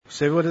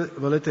Se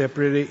volete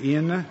aprire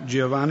in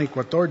Giovanni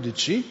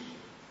 14,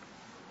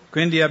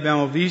 quindi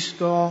abbiamo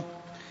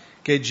visto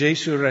che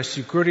Gesù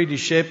rassicura i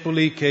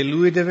discepoli che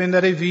lui deve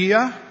andare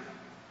via,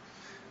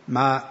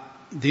 ma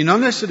di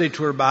non essere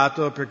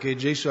turbato perché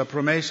Gesù ha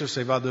promesso: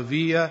 se vado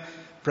via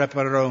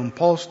preparerò un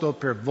posto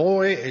per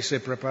voi e se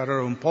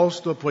preparerò un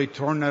posto poi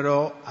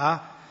tornerò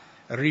a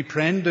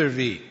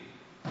riprendervi.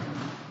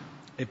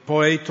 E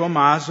poi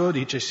Tommaso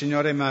dice: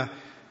 Signore, ma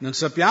non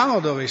sappiamo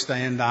dove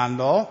stai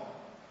andando,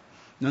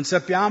 non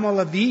sappiamo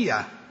la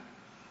via.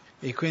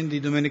 E quindi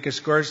domenica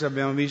scorsa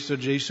abbiamo visto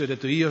Gesù ha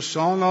detto: io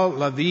sono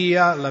la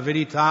via, la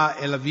verità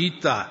e la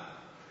vita.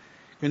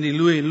 Quindi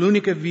lui è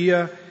l'unica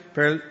via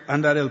per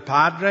andare al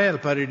Padre,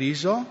 al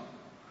Paradiso.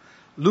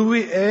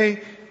 Lui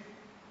è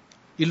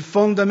il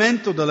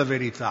fondamento della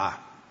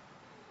verità.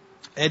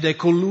 Ed è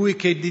colui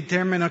che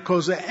determina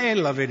cosa è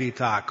la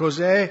verità,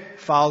 cosa è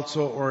falso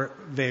o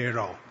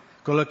vero,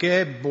 quello che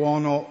è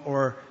buono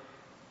o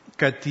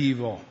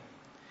cattivo.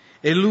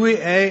 E lui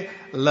è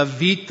la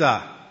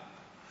vita.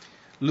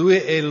 Lui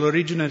è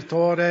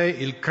l'originatore,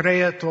 il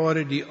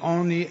creatore di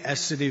ogni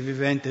essere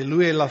vivente.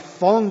 Lui è la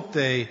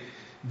fonte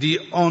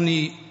di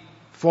ogni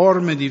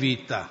forma di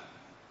vita,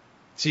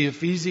 sia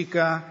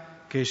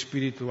fisica che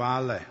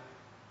spirituale.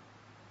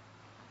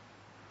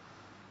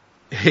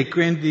 E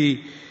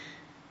quindi,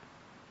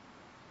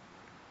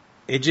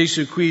 e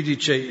Gesù qui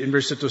dice in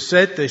versetto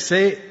 7,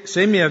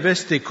 se mi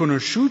aveste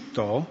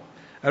conosciuto,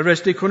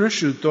 avreste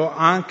conosciuto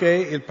anche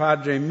il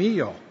Padre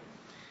mio.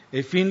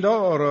 E fin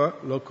d'ora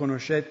lo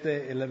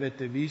conoscete e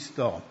l'avete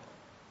visto.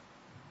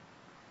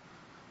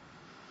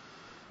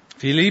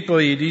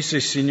 Filippo gli disse: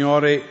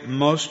 Signore,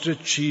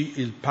 mostraci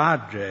il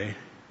Padre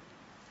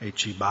e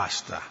ci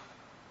basta.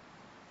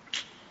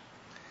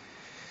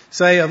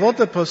 Sai, a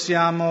volte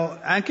possiamo,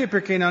 anche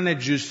perché non è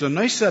giusto,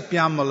 noi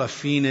sappiamo la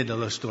fine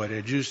della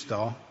storia,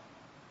 giusto?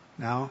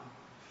 No?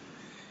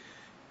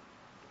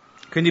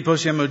 Quindi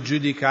possiamo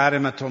giudicare: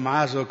 ma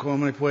Tommaso,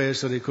 come può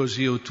essere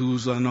così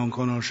ottuso a non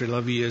conoscere la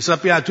via?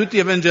 Sappiamo, tutti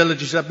gli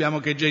evangelici sappiamo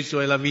che Gesù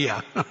è la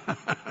via.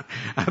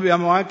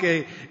 Abbiamo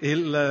anche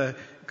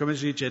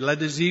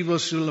l'adesivo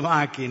sulla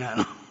macchina.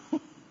 No?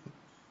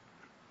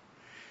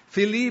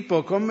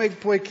 Filippo, come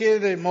puoi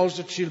chiedere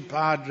mostraci il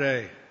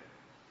Padre?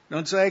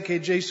 Non sai che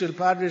Gesù e il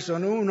Padre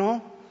sono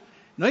uno?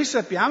 Noi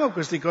sappiamo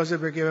queste cose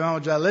perché avevamo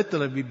già letto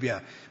la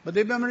Bibbia, ma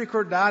dobbiamo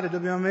ricordare,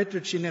 dobbiamo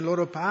metterci nei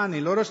loro panni.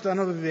 Loro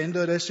stanno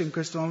vivendo adesso in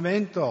questo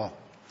momento.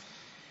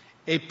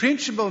 E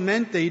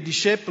principalmente i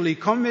discepoli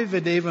come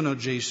vedevano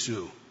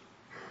Gesù?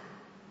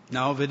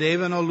 No,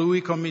 vedevano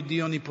Lui come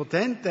Dio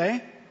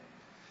Onnipotente?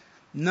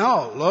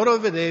 No, loro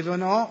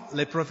vedevano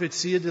le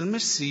profezie del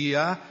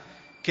Messia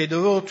che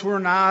doveva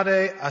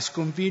tornare a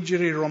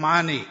sconfiggere i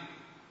Romani.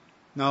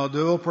 No,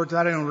 doveva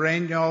portare un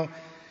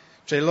regno.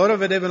 Cioè loro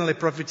vedevano le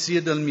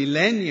profezie del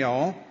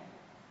millennio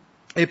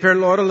e per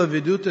loro la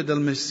veduta del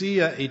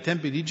Messia ai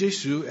tempi di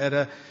Gesù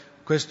era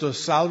questo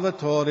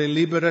Salvatore,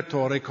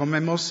 liberatore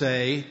come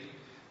Mosè,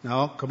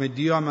 no? Come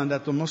Dio ha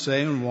mandato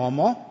Mosè, un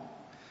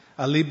uomo,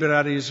 a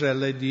liberare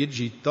Israele di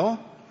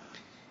Egitto.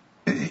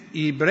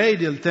 Gli ebrei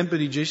del tempo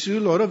di Gesù,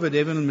 loro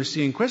vedevano il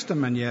Messia in questa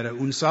maniera: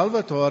 un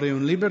Salvatore,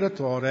 un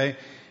liberatore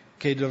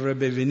che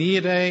dovrebbe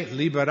venire,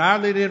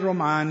 liberarli dai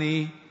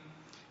Romani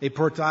e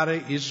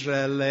portare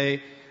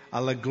Israele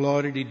alla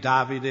gloria di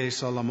Davide e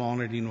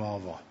Salomone di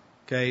nuovo,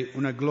 ok?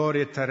 Una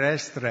gloria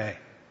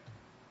terrestre.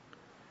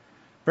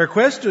 Per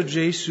questo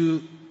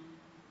Gesù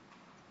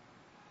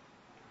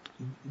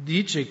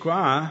dice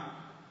qua: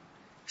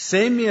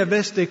 se mi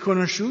aveste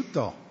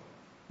conosciuto.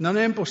 Non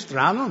è un po'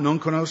 strano? Non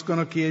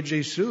conoscono chi è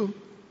Gesù?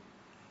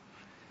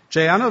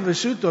 Cioè hanno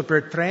vissuto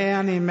per 3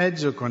 anni e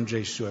mezzo con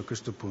Gesù a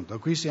questo punto.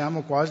 Qui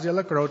siamo quasi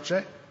alla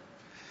croce.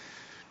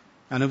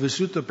 Hanno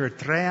vissuto per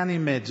 3 anni e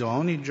mezzo,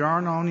 ogni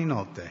giorno, ogni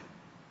notte.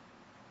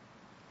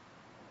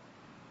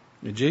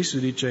 E Gesù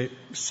dice: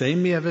 se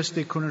mi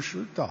aveste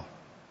conosciuto.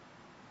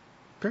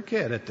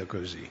 Perché ha detto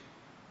così?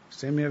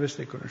 Se mi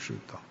aveste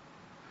conosciuto.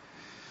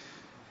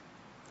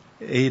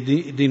 E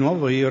di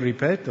nuovo io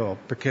ripeto,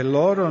 perché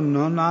loro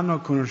non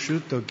hanno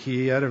conosciuto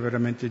chi era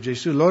veramente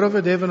Gesù. Loro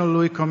vedevano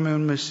Lui come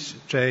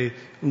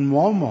un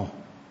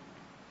uomo,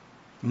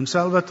 un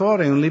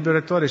Salvatore, un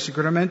Liberatore,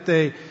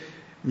 sicuramente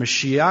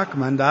Mashiach,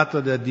 mandato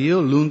da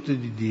Dio, l'unto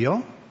di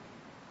Dio,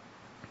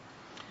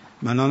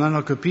 ma non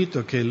hanno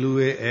capito che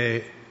Lui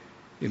è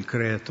il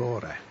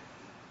Creatore.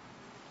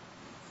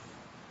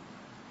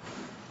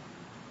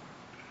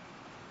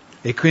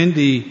 E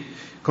quindi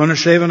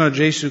conoscevano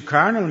Gesù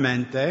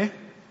carnalmente.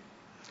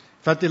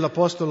 Infatti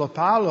l'Apostolo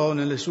Paolo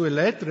nelle sue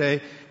lettere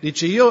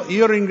dice: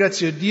 io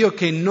ringrazio Dio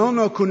che non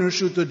ho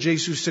conosciuto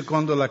Gesù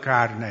secondo la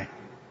carne.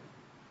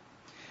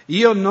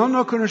 Io non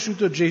ho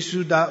conosciuto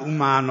Gesù da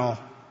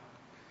umano,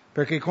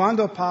 perché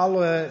quando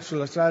Paolo è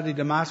sulla strada di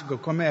Damasco,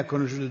 come ha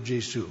conosciuto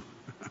Gesù?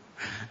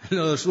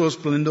 Nel suo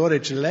splendore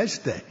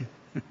celeste.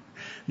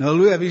 No,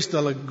 lui ha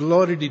visto la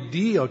gloria di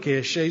Dio che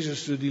è scesa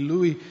su di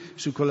lui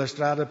su quella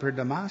strada per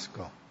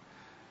Damasco.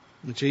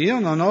 Dice: io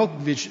non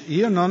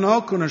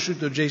ho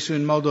conosciuto Gesù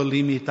in modo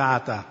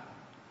limitato,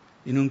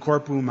 in un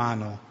corpo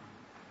umano.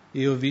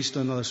 io ho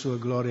visto nella sua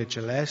gloria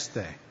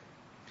celeste.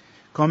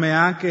 Come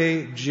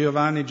anche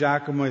Giovanni,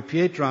 Giacomo e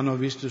Pietro hanno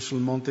visto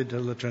sul monte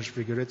della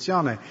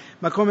trasfigurazione.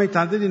 Ma come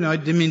tanti di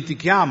noi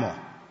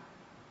dimentichiamo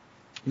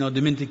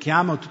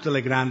tutte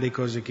le grandi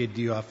cose che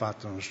Dio ha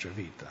fatto nella nostra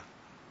vita.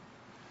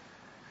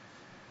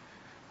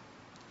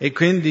 E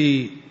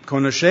quindi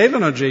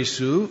conoscevano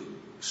Gesù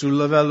sul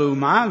livello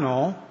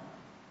umano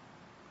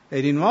e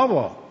di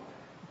nuovo,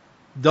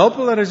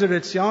 dopo la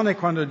resurrezione,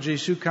 quando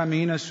Gesù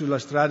cammina sulla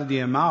strada di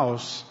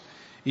Emmaus,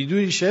 i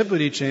due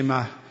discepoli dicono,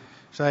 ma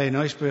sai,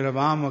 noi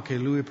speravamo che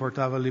lui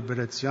portava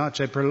liberazione,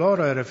 cioè per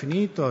loro era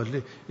finito,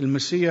 il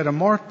Messia era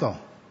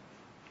morto,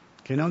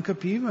 che non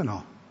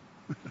capivano.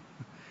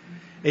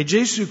 E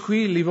Gesù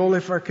qui li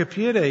vuole far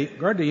capire,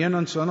 guarda, io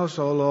non sono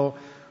solo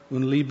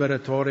un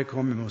liberatore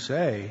come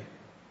Mosè,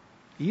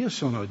 io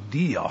sono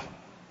Dio.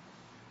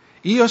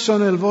 Io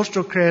sono il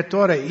vostro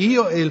creatore,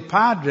 io e il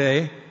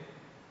Padre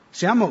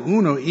siamo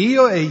uno,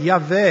 io e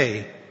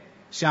Yahweh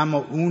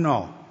siamo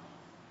uno.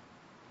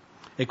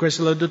 E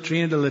questa è la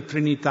dottrina della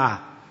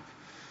Trinità,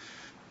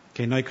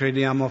 che noi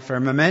crediamo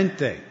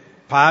fermamente.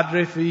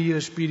 Padre, Figlio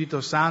e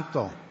Spirito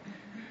Santo.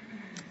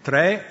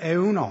 3 e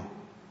 1.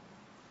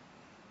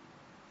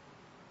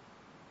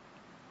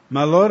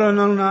 Ma loro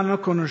non hanno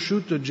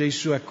conosciuto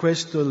Gesù a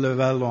questo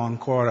livello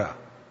ancora.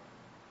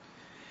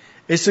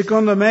 E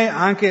secondo me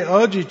anche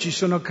oggi ci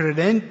sono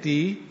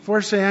credenti,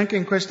 forse anche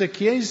in questa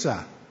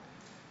chiesa,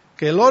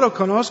 che loro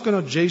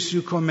conoscono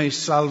Gesù come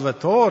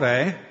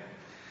Salvatore.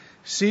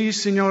 Sì,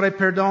 Signore,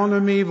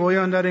 perdonami,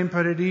 voglio andare in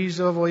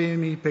paradiso, voglio i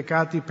miei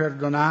peccati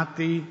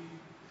perdonati.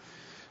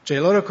 Cioè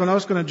loro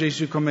conoscono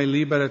Gesù come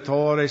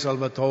liberatore,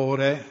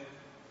 Salvatore,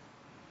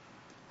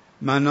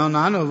 ma non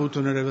hanno avuto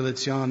una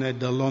rivelazione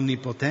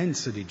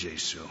dell'onnipotenza di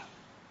Gesù.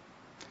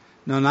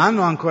 Non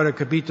hanno ancora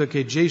capito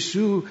che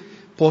Gesù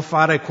può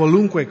fare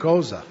qualunque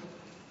cosa.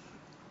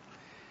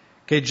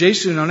 Che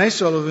Gesù non è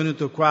solo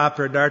venuto qua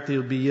per darti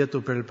il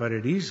biglietto per il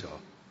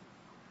paradiso,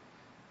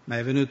 ma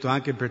è venuto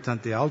anche per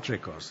tante altre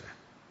cose.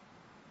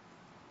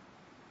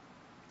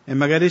 E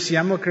magari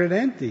siamo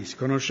credenti,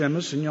 conosciamo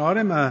il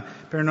Signore, ma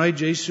per noi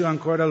Gesù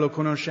ancora lo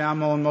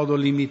conosciamo in modo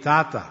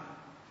limitato.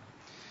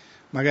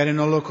 Magari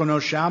non lo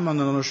conosciamo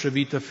nella nostra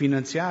vita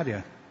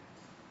finanziaria.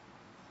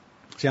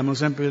 Siamo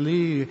sempre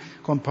lì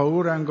con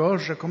paura e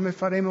angoscia, come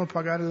faremo a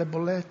pagare le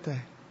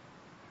bollette?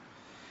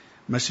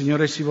 Ma il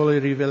Signore si vuole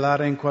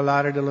rivelare in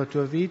quell'area della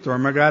tua vita, o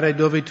magari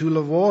dove tu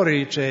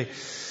lavori, cioè,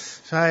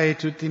 sai,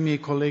 tutti i miei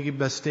colleghi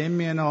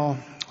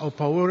bestemmiano, ho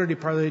paura di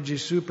parlare di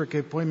Gesù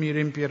perché poi mi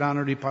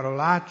riempiranno di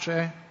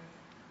parolacce.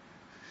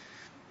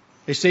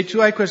 E se tu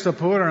hai questa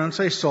paura non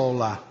sei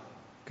sola,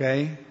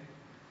 ok?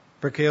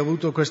 Perché ho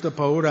avuto questa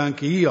paura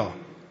anche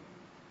io.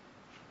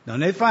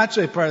 Non è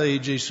facile parlare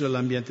di Gesù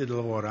all'ambiente del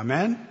lavoro,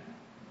 amen?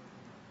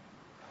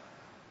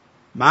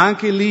 Ma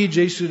anche lì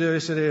Gesù deve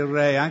essere il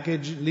Re, anche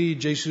lì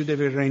Gesù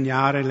deve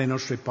regnare le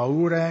nostre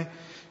paure,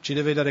 ci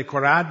deve dare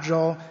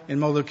coraggio, in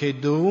modo che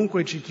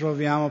dovunque ci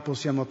troviamo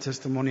possiamo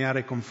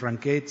testimoniare con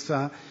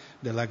franchezza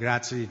della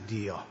grazia di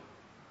Dio.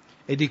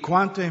 E di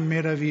quanto è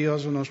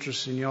meraviglioso il nostro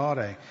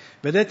Signore.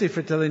 Vedete,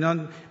 fratelli,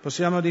 non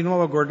possiamo di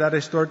nuovo guardare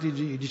storti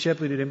i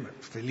discepoli e dire,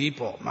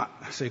 Filippo, ma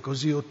sei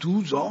così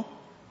ottuso?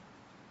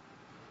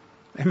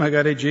 E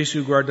magari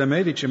Gesù guarda me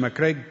e dice, ma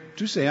Craig,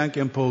 tu sei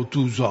anche un po'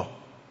 ottuso.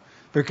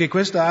 Perché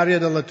questa area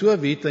della tua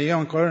vita io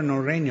ancora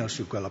non regno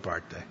su quella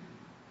parte.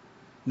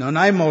 Non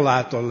hai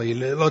mollato lì,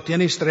 lo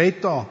tieni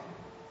stretto.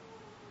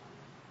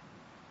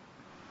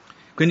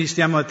 Quindi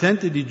stiamo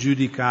attenti di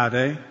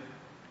giudicare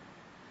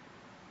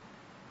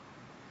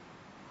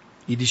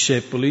i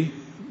discepoli,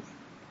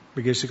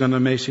 perché secondo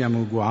me siamo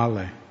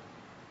uguali.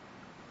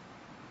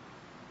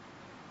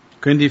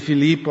 Quindi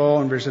Filippo,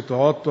 in versetto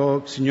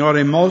 8,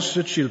 Signore,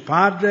 mostraci il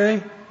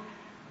Padre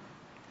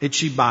e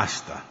ci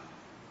basta.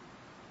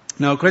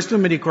 No, questo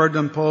mi ricorda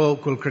un po'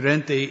 quel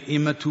credente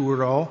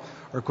immaturo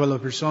o quella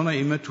persona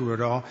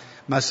immaturo,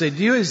 ma se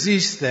Dio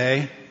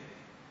esiste,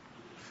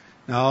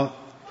 no?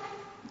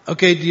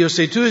 Ok Dio,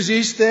 se tu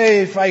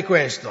esiste fai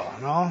questo,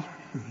 no?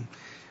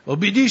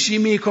 Obbedisci i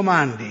miei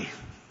comandi.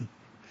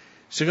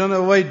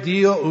 Secondo voi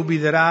Dio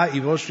ubbidirà i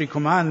vostri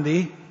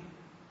comandi?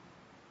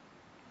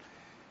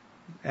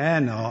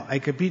 No, hai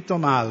capito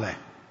male.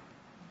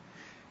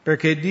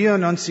 Perché Dio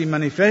non si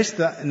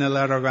manifesta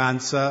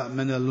nell'arroganza,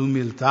 ma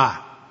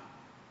nell'umiltà.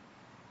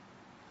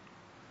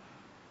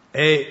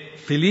 E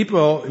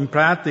Filippo in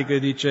pratica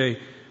dice,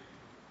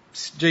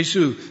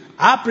 Gesù,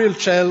 apri il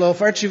cielo,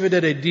 farci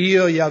vedere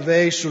Dio,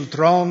 Yahweh sul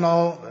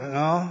trono,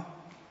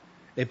 no?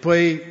 E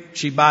poi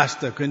ci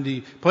basta,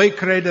 quindi poi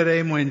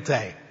crederemo in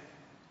te.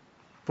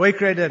 Poi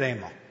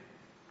crederemo.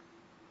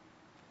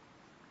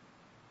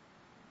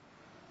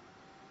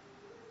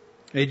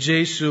 E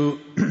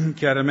Gesù,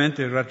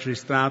 chiaramente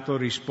rattristato,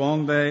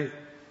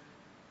 risponde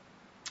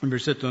in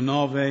versetto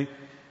 9,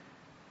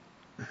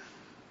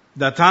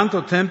 da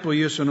tanto tempo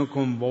io sono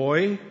con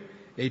voi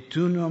e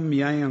tu non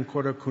mi hai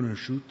ancora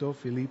conosciuto,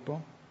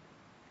 Filippo?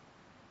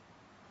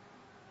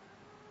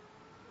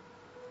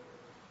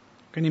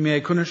 Quindi mi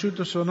hai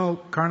conosciuto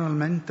solo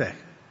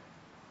carnalmente.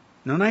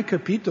 Non hai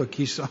capito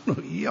chi sono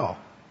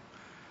io.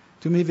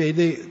 Tu mi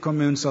vedi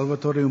come un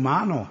Salvatore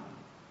umano.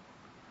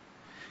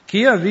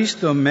 Chi ha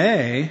visto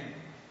me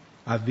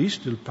ha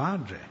visto il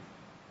Padre.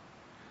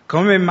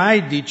 Come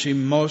mai dici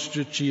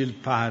mostraci il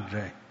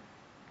Padre?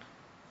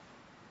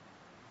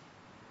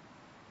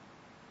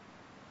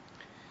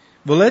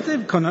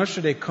 Volete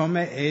conoscere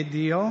come è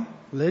Dio?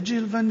 Leggi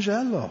il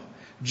Vangelo.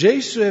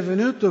 Gesù è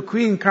venuto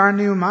qui in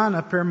carne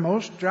umana per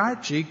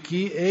mostrarci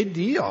chi è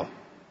Dio.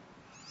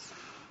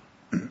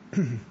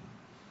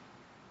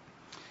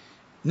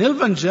 Nel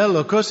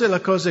Vangelo cos'è la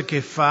cosa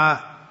che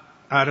fa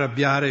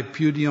arrabbiare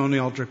più di ogni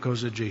altra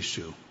cosa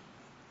Gesù?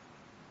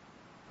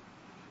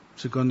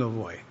 Secondo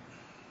voi?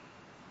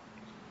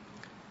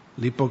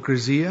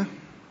 L'ipocrisia?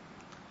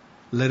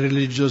 La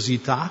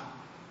religiosità?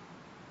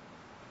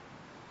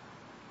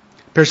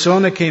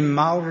 Persone che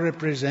mal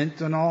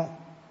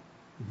rappresentano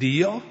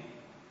Dio?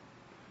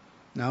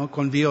 No?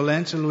 Con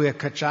violenza lui ha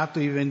cacciato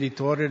i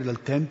venditori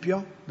del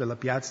Tempio, della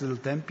piazza del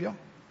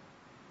Tempio.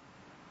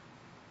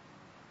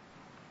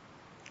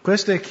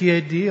 Questo è chi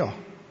è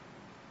Dio.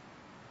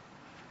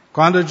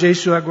 Quando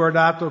Gesù ha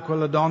guardato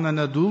quella donna in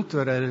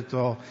adultera, ha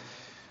detto: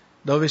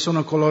 dove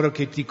sono coloro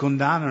che ti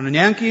condannano?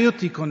 Neanche io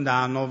ti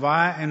condanno,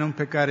 vai e non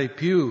peccare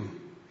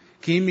più.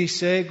 Chi mi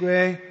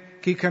segue,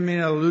 chi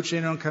cammina alla luce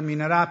non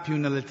camminerà più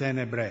nelle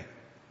tenebre.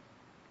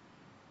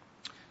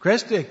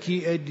 Questo è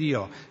chi è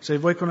Dio. Se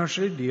vuoi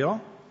conoscere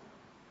Dio,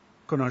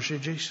 conosci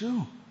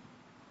Gesù.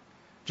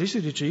 Gesù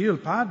dice: io e il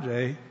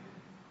Padre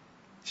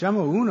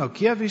siamo uno.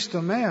 Chi ha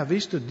visto me ha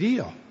visto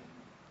Dio.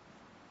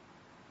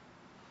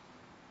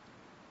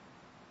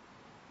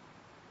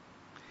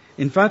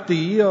 Infatti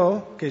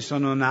io, che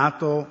sono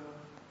nato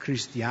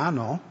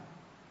cristiano,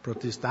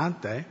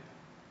 protestante,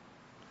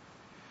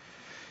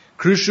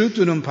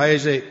 cresciuto in un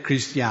paese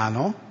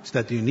cristiano,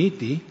 Stati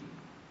Uniti,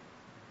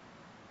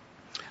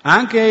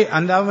 anche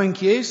andavo in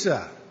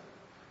chiesa,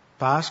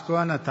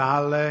 Pasqua,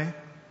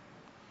 Natale,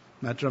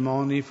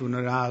 matrimoni,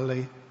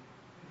 funerali,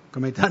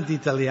 come tanti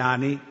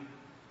italiani.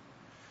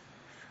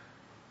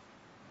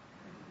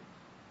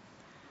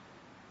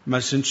 Ma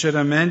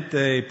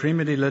sinceramente,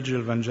 prima di leggere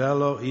il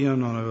Vangelo, io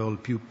non avevo il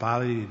più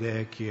pallido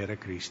idea chi era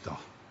Cristo,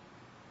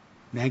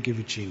 neanche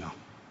vicino.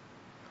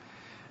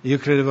 Io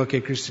credevo che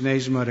il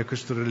cristianesimo era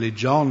questa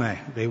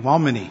religione dei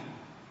uomini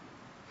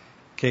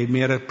che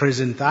mi è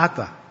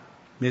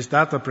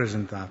stata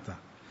presentata.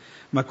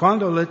 Ma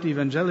quando ho letto i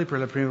Vangeli per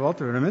la prima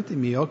volta, veramente i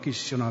miei occhi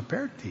si sono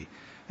aperti.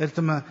 Ho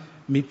detto: ma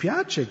mi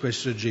piace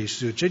questo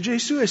Gesù, cioè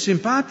Gesù è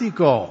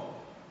simpatico.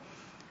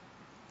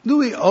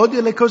 Lui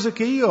odia le cose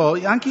che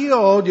anche io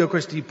odio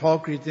questi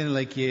ipocriti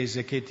nelle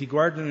chiese che ti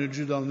guardano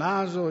giù dal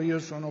naso: io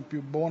sono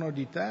più buono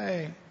di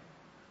te.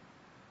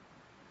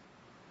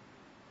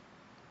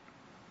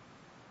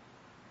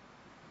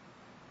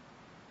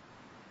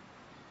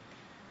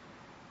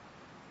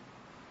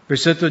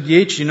 Versetto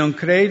 10: non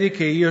credi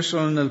che io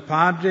sono nel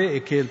Padre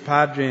e che il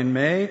Padre è in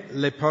me?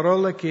 Le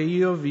parole che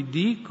io vi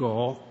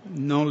dico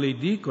non le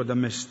dico da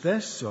me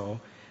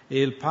stesso, è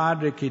il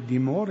Padre che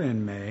dimora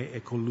in me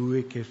e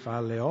colui che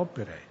fa le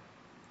opere.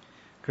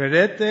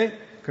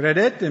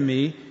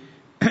 Credetemi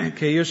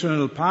che io sono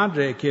nel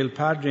Padre e che il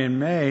Padre è in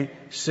me,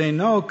 se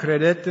no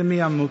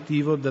credetemi a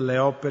motivo delle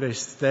opere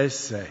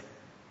stesse.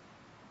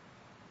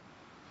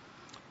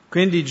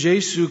 Quindi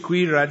Gesù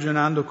qui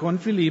ragionando con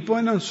Filippo,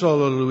 e non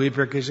solo lui,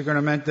 perché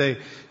sicuramente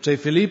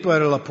Filippo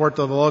era la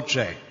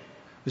portavoce,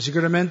 e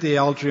sicuramente gli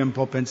altri un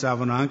po'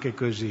 pensavano anche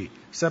così.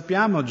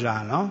 Sappiamo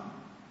già, no?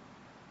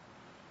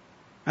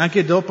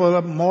 Anche dopo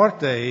la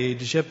morte i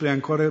discepoli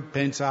ancora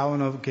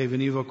pensavano che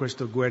veniva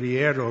questo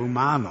guerriero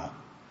umano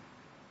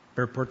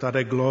per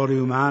portare gloria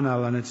umana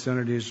alla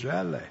nazione di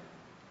Israele.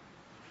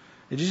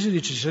 E Gesù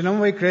dice: se non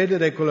vuoi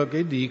credere a quello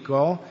che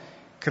dico,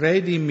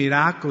 credi in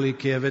miracoli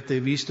che avete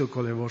visto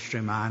con le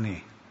vostre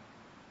mani.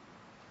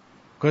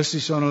 Queste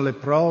sono le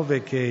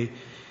prove che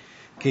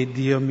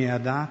Dio mi ha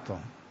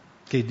dato,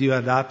 che Dio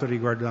ha dato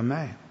riguardo a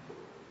me.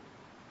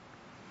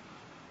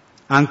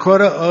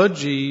 Ancora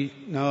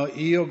oggi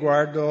io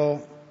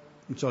guardo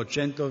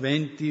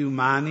 120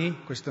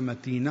 umani questa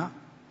mattina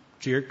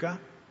circa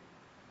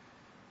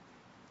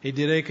e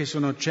direi che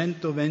sono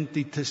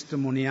 120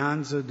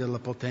 testimonianze della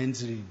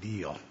potenza di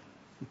Dio,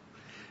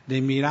 dei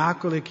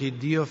miracoli che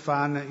Dio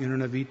fa in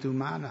una vita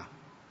umana.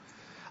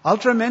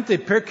 Altrimenti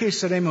perché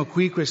saremo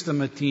qui questa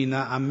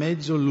mattina a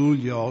mezzo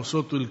luglio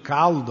sotto il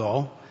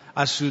caldo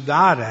a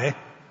sudare?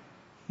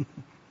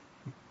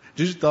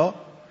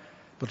 Giusto?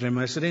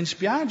 Potremmo essere in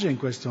spiaggia in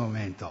questo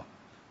momento,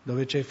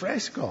 dove c'è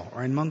fresco,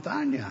 o in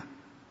montagna.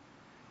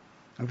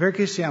 Ma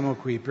perché siamo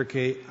qui?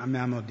 Perché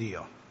amiamo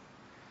Dio.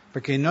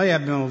 Perché noi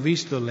abbiamo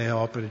visto le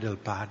opere del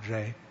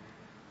Padre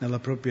nella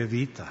propria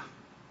vita.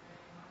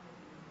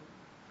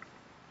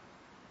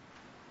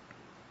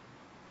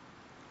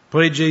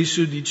 Poi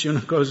Gesù dice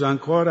una cosa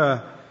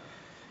ancora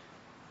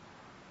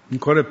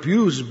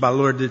più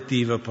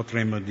sbalorditiva,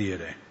 potremmo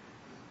dire.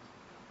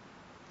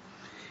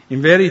 In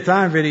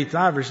verità,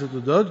 versetto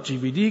 12,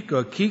 vi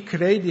dico: chi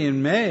crede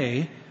in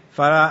me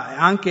farà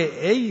anche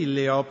egli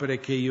le opere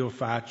che io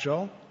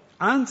faccio,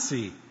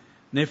 Anzi,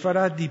 ne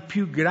farà di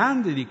più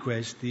grandi di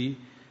questi,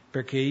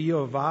 perché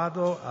io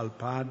vado al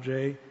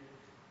Padre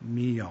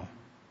mio.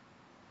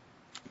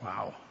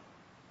 Wow!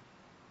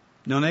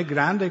 Non è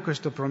grande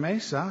questa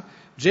promessa?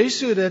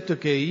 Gesù ha detto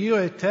che io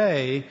e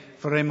te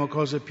faremo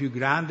cose più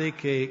grandi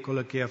che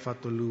quello che ha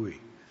fatto Lui.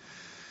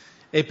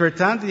 E per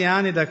tanti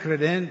anni da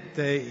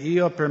credente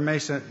io per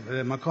me,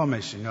 ma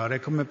come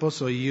Signore, come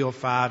posso io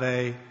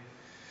fare,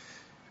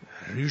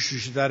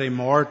 risuscitare i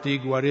morti,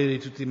 guarire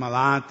tutti i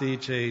malati,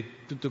 cioè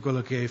tutto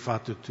quello che hai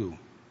fatto tu?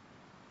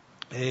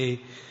 E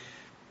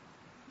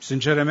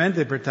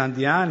sinceramente per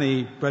tanti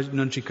anni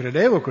non ci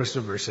credevo a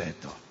questo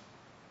versetto.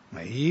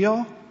 Ma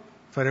io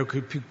fare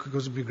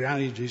cose più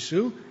grandi di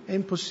Gesù è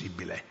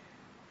impossibile.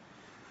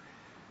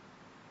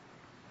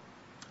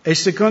 E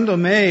secondo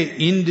me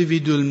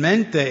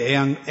individualmente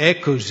è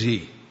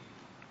così.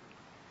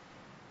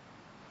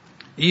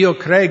 Io,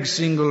 Craig,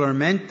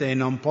 singolarmente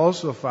non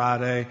posso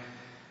fare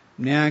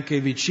neanche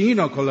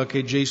vicino quello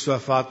che Gesù ha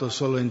fatto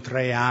solo in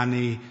 3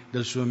 anni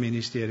del suo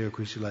ministero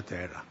qui sulla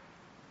terra.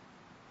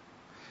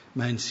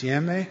 Ma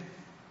insieme,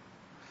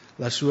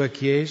 la sua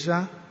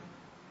Chiesa,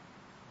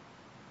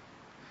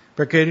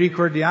 perché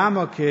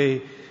ricordiamo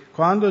che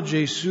quando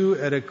Gesù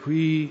era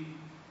qui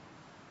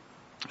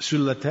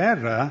sulla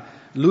terra,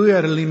 Lui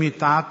era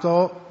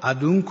limitato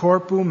ad un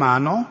corpo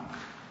umano,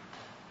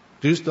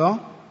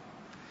 giusto?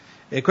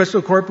 E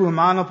questo corpo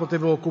umano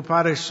poteva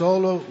occupare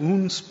solo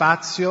un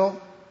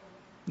spazio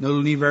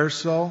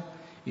nell'universo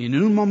in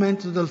un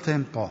momento del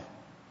tempo.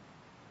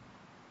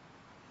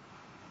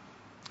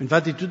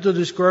 Infatti tutto il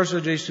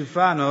discorso Gesù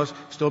fa, no?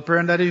 Sto per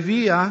andare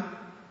via,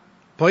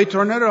 poi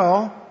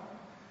tornerò,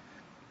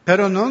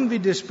 però non vi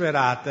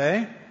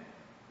disperate,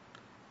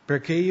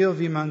 perché io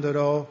vi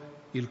manderò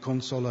il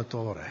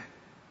Consolatore.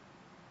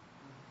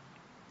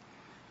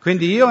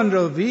 Quindi io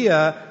andrò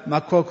via,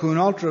 ma qualcun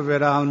altro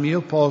verrà al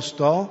mio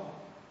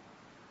posto,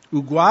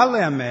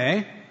 uguale a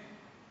me,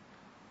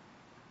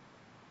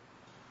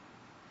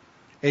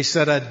 e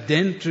sarà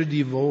dentro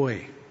di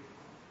voi.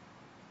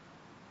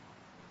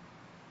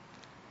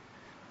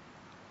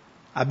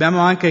 Abbiamo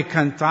anche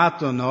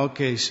cantato, no,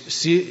 che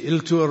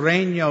il tuo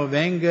regno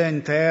venga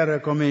in terra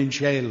come in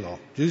cielo,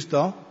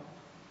 giusto?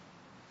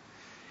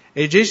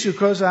 E Gesù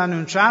cosa ha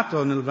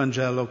annunciato nel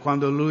Vangelo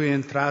quando Lui è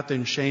entrato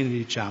in scena,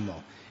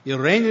 diciamo? Il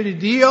regno di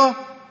Dio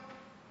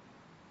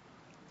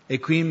è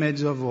qui in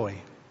mezzo a voi.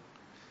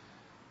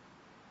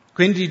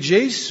 Quindi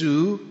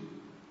Gesù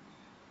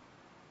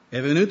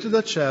è venuto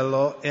dal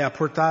cielo e ha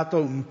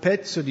portato un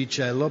pezzo di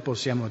cielo,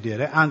 possiamo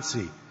dire,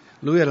 anzi,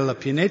 Lui era la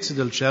pienezza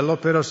del cielo,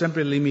 però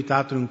sempre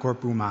limitato in un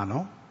corpo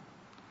umano.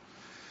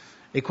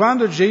 E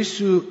quando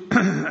Gesù è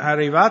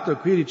arrivato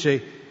qui,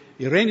 dice,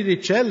 il regno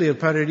dei cieli, il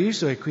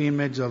paradiso è qui in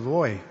mezzo a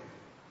voi.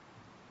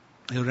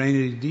 Il regno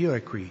di Dio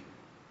è qui.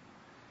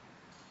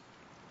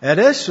 E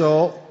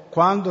adesso,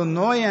 quando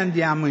noi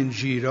andiamo in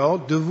giro,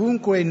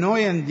 dovunque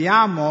noi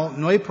andiamo,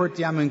 noi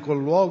portiamo in quel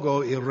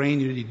luogo il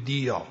regno di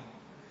Dio.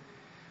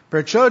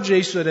 Perciò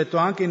Gesù ha detto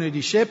anche ai noi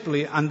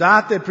discepoli,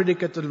 andate,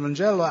 predicate il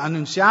Vangelo,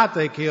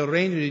 annunziate che il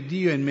regno di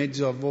Dio è in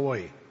mezzo a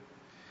voi.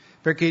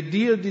 Perché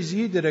Dio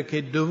desidera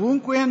che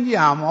dovunque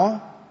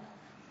andiamo,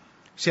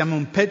 siamo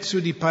un pezzo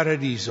di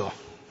paradiso.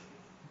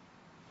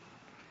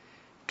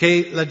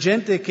 Che la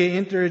gente che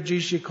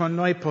interagisce con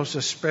noi possa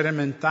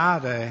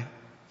sperimentare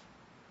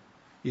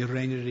il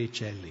regno dei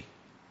cieli.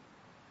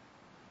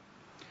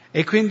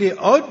 E quindi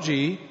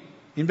oggi,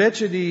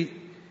 invece di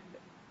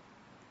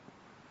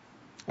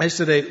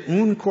essere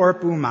un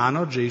corpo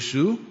umano,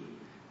 Gesù,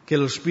 che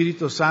lo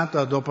Spirito Santo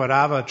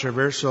adoperava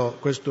attraverso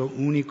questo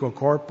unico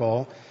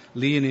corpo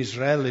lì in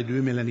Israele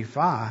 2000 anni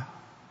fa,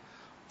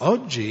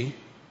 oggi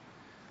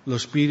lo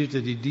Spirito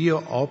di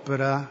Dio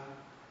opera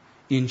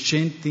in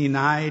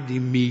centinaia di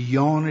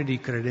milioni di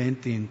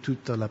credenti in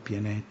tutta la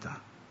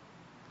pianeta.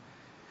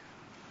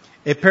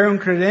 E per un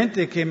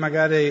credente che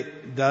magari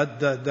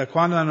da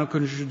quando hanno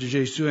conosciuto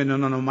Gesù e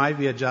non hanno mai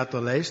viaggiato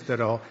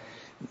all'estero,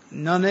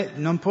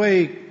 non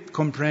puoi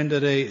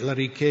comprendere la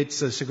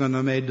ricchezza,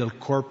 secondo me, del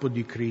corpo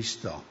di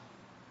Cristo.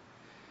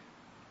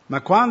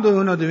 Ma quando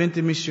uno diventa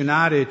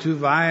missionario e tu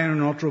vai in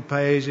un altro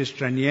paese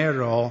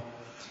straniero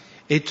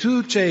e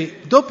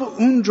dopo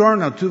un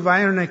giorno tu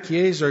vai in una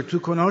chiesa e tu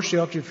conosci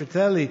altri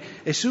fratelli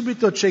e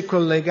subito c'è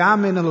quel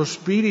legame nello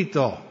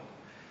spirito.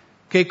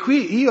 Che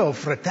qui io ho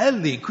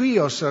fratelli, qui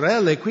ho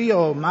sorelle, qui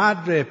ho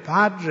madre e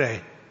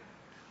padre.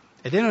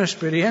 Ed è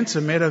un'esperienza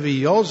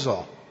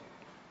meravigliosa.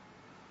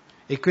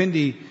 E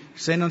quindi,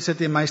 se non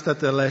siete mai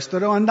stati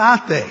all'estero,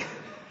 andate.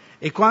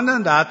 E quando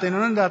andate,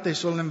 non andate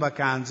solo in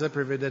vacanza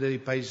per vedere i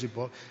paesi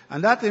poveri.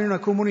 Andate in una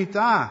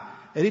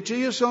comunità e dice,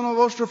 io sono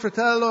vostro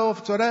fratello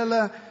o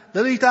sorella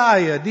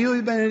dell'Italia, Dio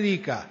vi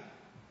benedica.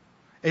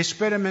 E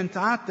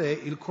sperimentate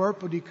il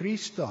corpo di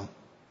Cristo.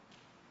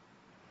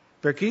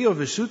 Perché io ho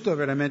vissuto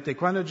veramente,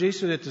 quando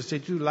Gesù ha detto,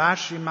 se tu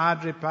lasci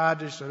madre,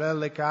 padre,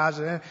 sorelle,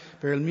 case,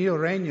 per il mio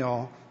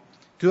regno,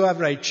 tu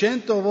avrai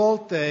 100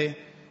 volte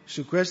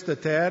su questa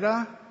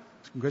terra,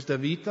 in questa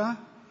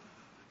vita,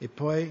 e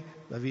poi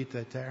la vita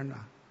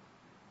eterna.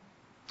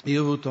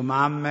 Io ho avuto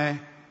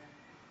mamme,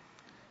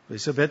 voi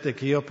sapete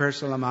che io ho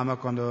perso la mamma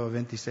quando avevo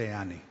 26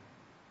 anni,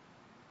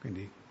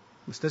 quindi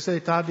la stessa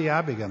età di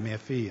Abigail, mia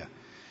figlia.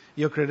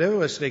 Io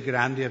credevo essere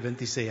grande a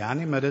 26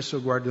 anni, ma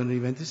adesso guardo uno di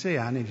 26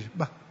 anni e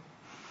dico,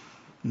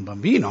 un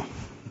bambino.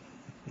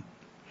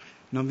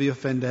 Non vi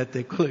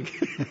offendete quello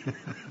che...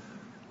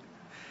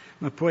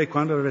 Ma poi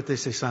quando avrete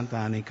 60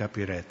 anni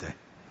capirete.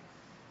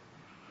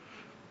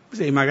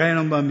 Sì, magari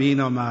non un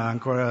bambino, ma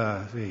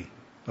ancora, sì,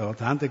 ho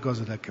tante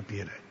cose da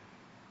capire.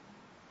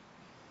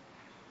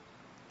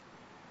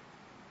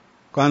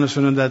 Quando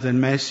sono andato in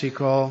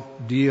Messico,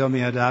 Dio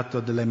mi ha dato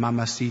delle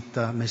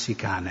mamacita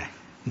messicane.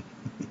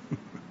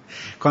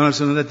 Quando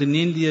sono andato in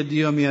India,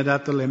 Dio mi ha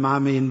dato le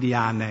mamme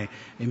indiane.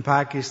 In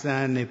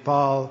Pakistan,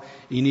 Nepal,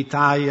 in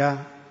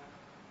Italia.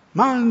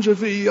 Mangia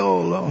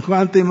figliolo,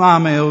 quante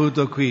mamme ho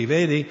avuto qui,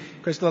 vedi?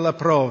 Questa è la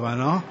prova,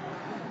 no?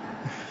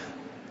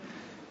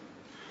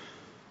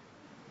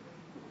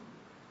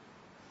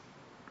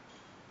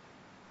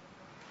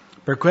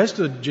 Per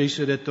questo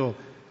Gesù ha detto,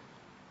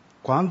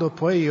 quando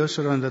poi io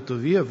sarò andato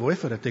via, voi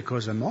farete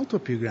cose molto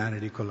più grandi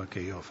di quello che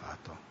io ho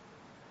fatto.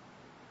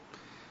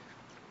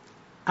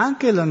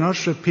 Anche la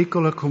nostra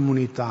piccola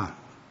comunità.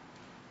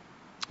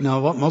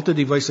 No, molti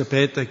di voi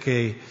sapete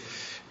che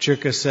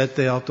circa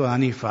 7-8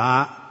 anni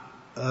fa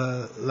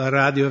la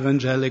radio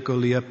evangelica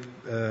lì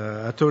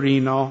a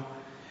Torino,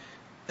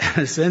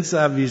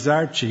 senza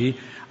avvisarci,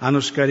 hanno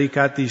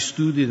scaricato i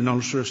studi del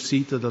nostro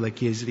sito della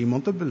chiesa di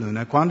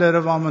Montebelluna quando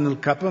eravamo nel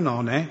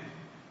Capannone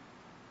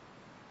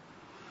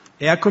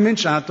e ha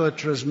cominciato a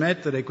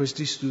trasmettere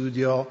questi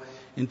studi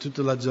in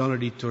tutta la zona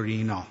di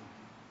Torino.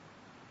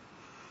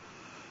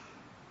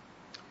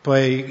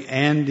 Poi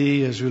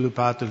Andy ha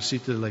sviluppato il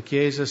sito della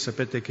chiesa,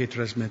 sapete che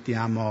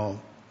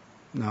trasmettiamo,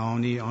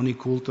 ogni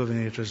culto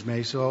viene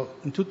trasmesso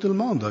in tutto il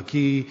mondo,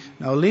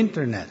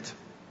 l'internet.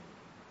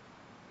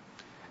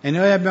 E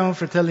noi abbiamo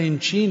fratelli in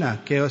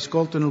Cina che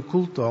ascoltano il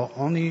culto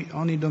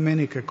ogni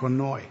domenica con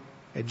noi.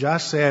 È già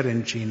sera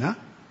in Cina.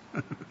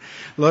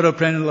 Loro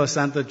prendono la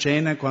Santa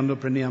Cena quando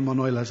prendiamo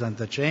noi la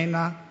Santa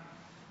Cena.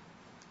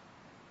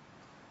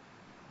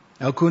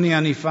 Alcuni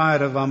anni fa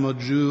eravamo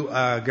giù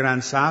a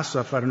Gran Sasso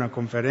a fare una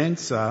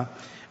conferenza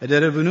ed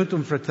era venuto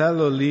un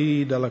fratello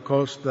lì dalla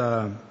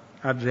costa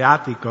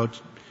adriatica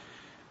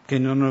che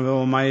non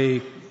avevo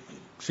mai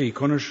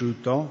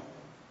conosciuto.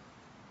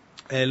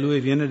 E lui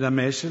viene da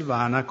me,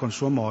 Silvana, con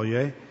sua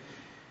moglie,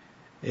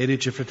 e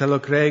dice, fratello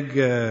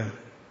Craig,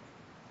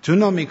 tu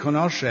non mi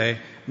conosci,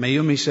 ma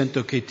io mi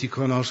sento che ti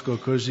conosco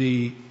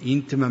così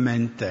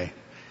intimamente,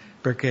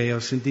 perché ho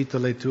sentito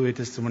le tue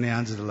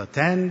testimonianze della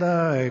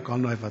tenda, e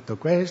quando hai fatto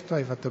questo,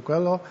 hai fatto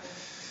quello.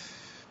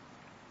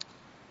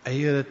 E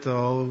io ho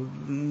detto,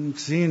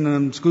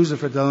 scusa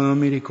fratello, non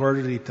mi ricordo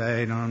di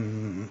te,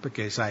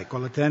 perché sai, con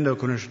la tenda ho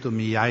conosciuto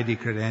migliaia di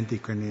credenti,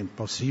 quindi è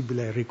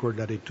impossibile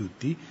ricordare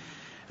tutti.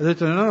 Ho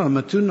detto, no,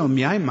 ma tu non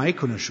mi hai mai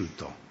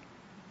conosciuto.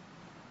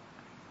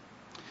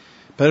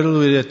 Però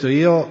lui ha detto,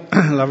 io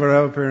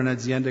lavoravo per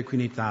un'azienda qui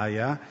in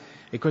Italia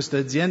e questa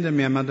azienda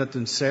mi ha mandato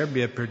in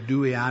Serbia per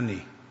 2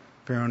 anni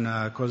per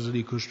una cosa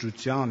di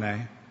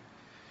costruzione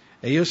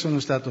e io sono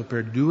stato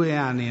per 2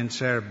 anni in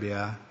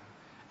Serbia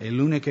e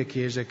l'unica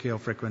chiesa che ho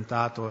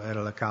frequentato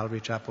era la Calvary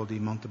Chapel di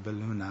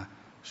Montebelluna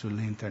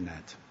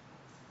sull'internet.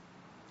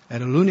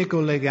 Era l'unico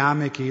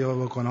legame che io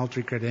avevo con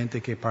altri credenti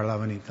che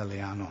parlavano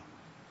italiano.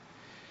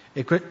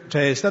 E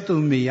è stato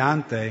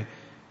umiliante,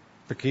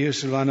 perché io e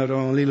Silvano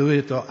ero lì, lui ha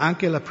detto,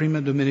 anche la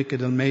prima domenica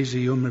del mese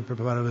io mi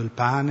preparavo il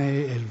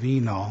pane e il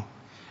vino,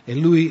 e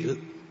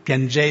lui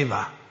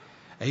piangeva,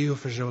 e io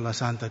facevo la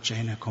Santa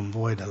Cena con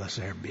voi dalla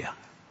Serbia.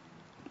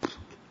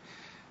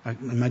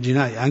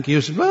 Immaginate, anche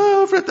io,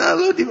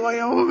 fratello, ti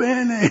vogliamo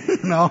bene,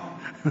 no?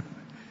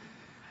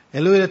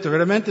 E lui ha detto,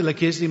 veramente la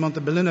chiesa di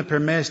Montebelluna per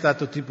me è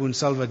stato tipo un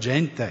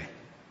salvagente.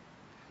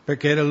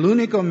 Perché era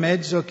l'unico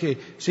mezzo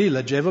che, sì,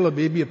 leggevo la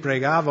Bibbia,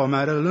 pregavo,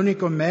 ma era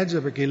l'unico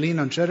mezzo perché lì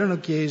non c'erano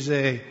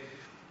chiese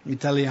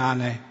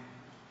italiane.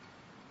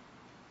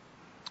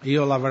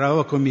 Io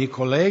lavoravo con i miei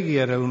colleghi,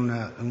 era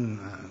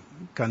un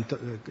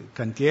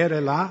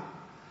cantiere là,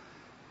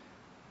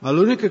 ma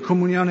l'unica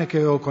comunione che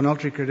avevo con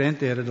altri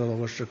credenti era della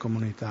vostra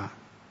comunità.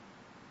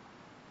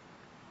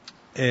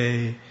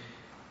 E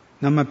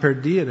non ma per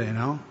dire,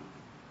 no?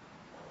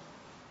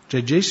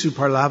 Cioè Gesù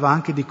parlava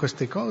anche di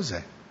queste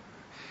cose.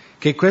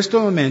 Che in questo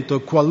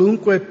momento,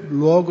 qualunque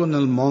luogo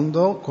nel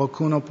mondo,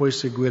 qualcuno può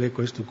seguire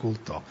questo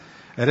culto.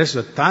 E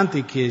adesso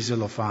tante chiese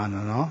lo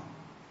fanno, no?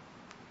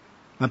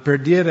 Ma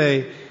per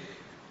dire,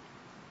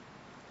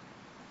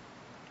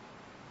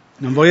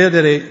 non voglio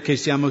dire che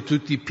siamo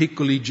tutti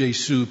piccoli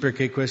Gesù,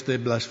 perché questo è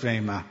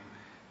blasfema,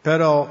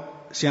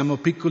 però siamo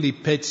piccoli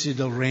pezzi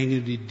del regno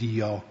di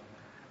Dio,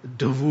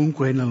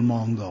 dovunque nel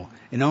mondo.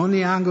 In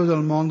ogni angolo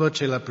del mondo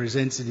c'è la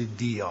presenza di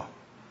Dio,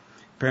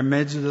 per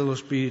mezzo dello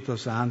Spirito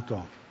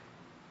Santo.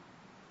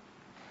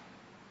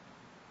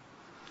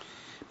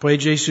 Poi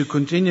Gesù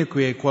continua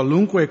qui, e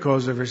qualunque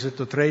cosa,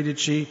 versetto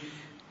 13,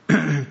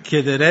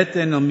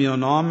 chiederete nel mio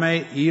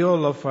nome, io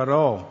lo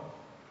farò.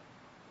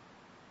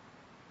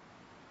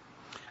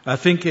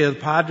 affinché il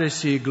Padre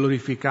sia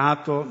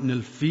glorificato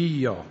nel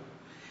Figlio.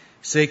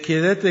 Se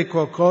chiedete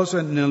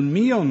qualcosa nel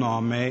mio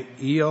nome,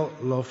 io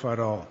lo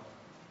farò.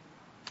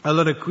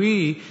 Allora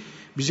qui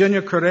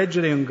bisogna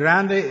correggere un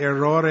grande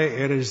errore,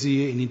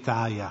 eresia in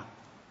Italia.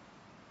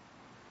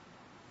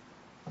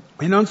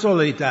 E non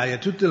solo in Italia,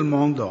 tutto il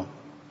mondo.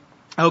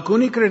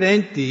 Alcuni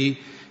credenti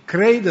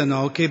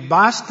credono che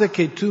basta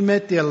che tu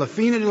metti alla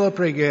fine della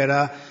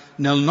preghiera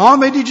nel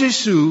nome di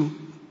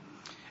Gesù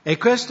e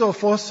questo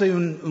fosse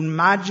un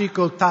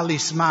magico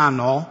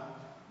talismano,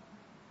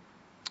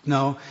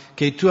 no?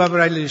 Che tu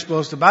avrai la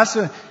risposta.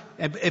 Basta,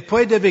 e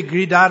poi devi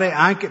gridare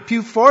anche,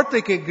 più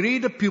forte che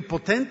grida, più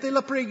potente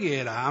la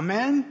preghiera.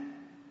 Amen?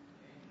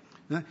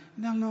 No?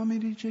 Nel nome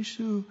di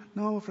Gesù,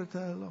 no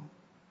fratello.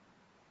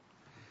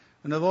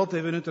 Una volta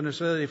è venuta una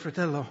sorella di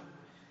fratello,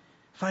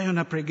 fai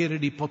una preghiera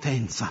di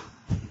potenza.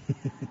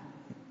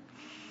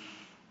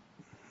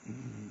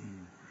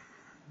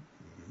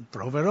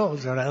 Proverò,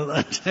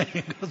 sorella.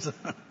 Cosa?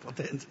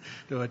 Potenza.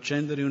 Devo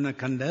accendere una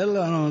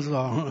candela? Non so,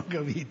 non ho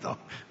capito.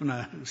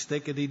 Una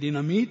stecca di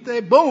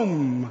dinamite?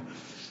 Boom!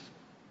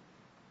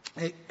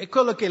 E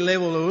quello che lei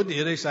voleva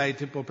dire, sai,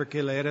 tipo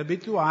perché lei era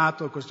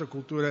abituato a questa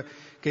cultura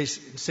che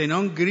se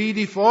non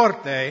gridi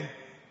forte,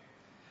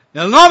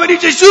 nel nome di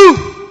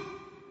Gesù!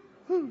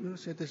 Non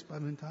siete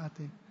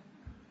spaventati?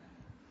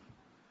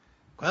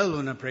 Quello è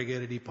una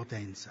preghiera di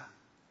potenza.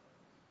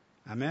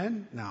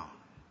 Amen? No.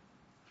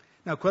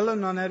 No, quello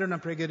non era una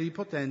preghiera di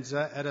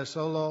potenza, era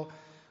solo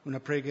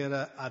una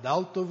preghiera ad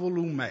alto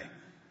volume.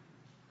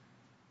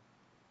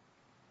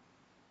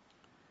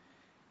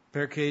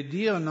 Perché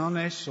Dio non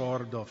è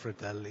sordo,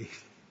 fratelli.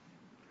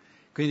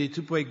 Quindi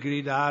tu puoi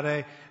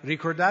gridare,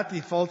 ricordate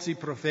i falsi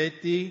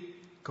profeti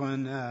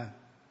con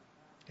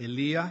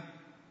Elia?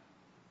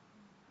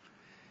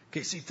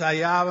 Che si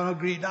tagliavano,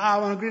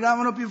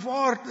 gridavano più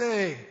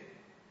forte.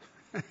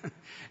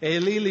 E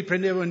lì li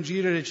prendeva in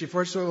giro e dice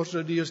forse il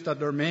vostro Dio sta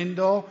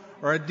dormendo,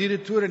 o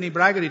addirittura in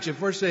ebraico dice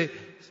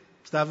forse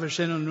sta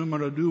facendo il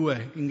numero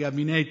 2 in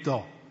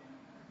gabinetto.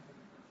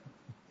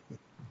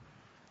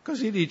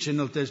 Così dice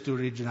nel testo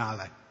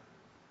originale.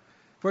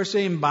 Forse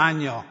in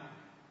bagno,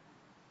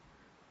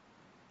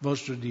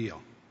 vostro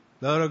Dio.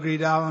 Loro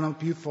gridavano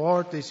più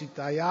forte, si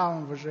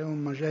tagliavano, facevano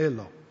un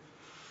macello.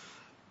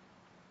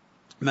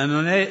 Ma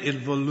non è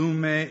il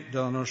volume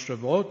della nostra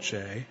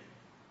voce,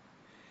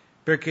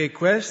 perché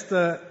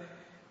questa,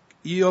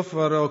 io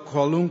farò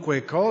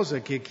qualunque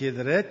cosa che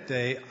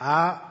chiederete,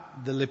 ha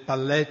delle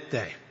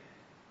pallette,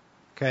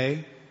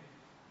 ok?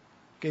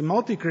 Che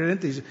molti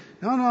credenti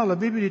dicono, no, la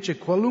Bibbia dice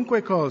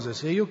qualunque cosa,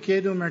 se io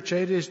chiedo un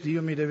Mercedes,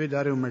 Dio mi deve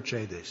dare un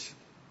Mercedes.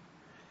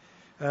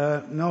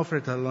 No,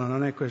 fratello,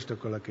 non è questo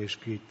quello che è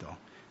scritto.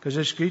 Cosa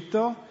è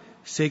scritto?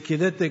 Se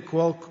chiedete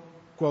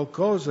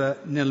qualcosa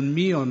nel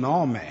mio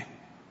nome,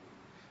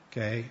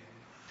 ok?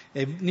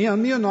 E nel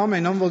mio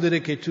nome non vuol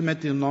dire che tu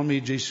metti il nome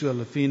di Gesù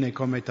alla fine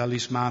come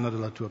talismano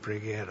della tua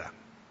preghiera.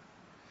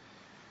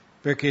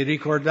 Perché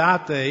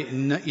ricordate,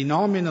 i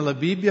nomi nella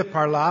Bibbia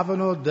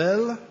parlavano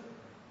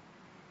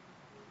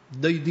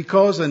di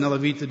cosa nella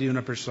vita di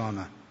una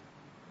persona?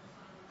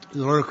 Il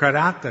loro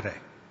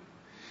carattere.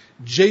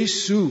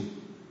 Gesù,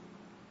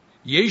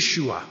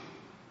 Yeshua,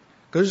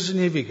 cosa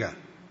significa?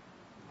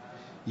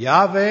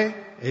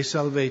 Yahweh è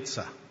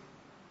salvezza.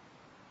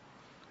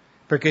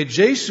 Perché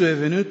Gesù è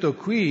venuto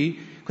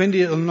qui, quindi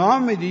il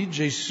nome di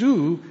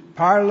Gesù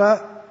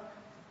parla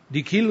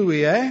di chi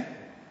Lui è,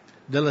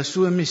 della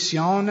sua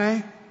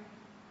missione,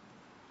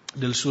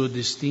 del suo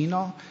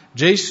destino.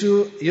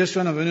 Gesù, io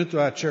sono venuto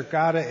a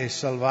cercare e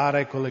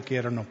salvare quelli che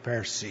erano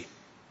persi.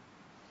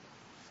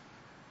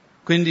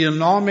 Quindi il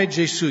nome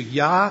Gesù,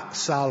 Yah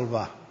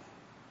salva.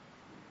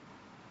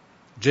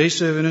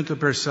 Gesù è venuto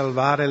per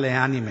salvare le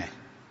anime.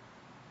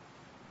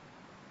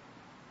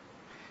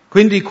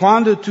 Quindi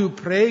quando tu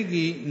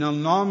preghi nel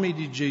nome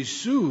di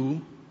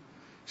Gesù,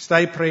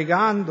 stai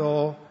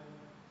pregando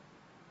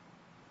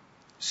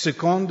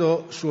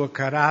secondo suo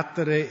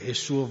carattere e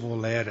suo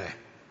volere.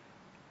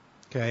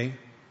 Ok?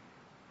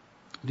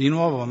 Di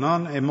nuovo,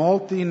 e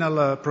molti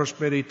nella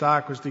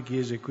prosperità, queste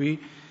chiese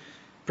qui,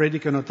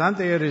 predicano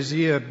tante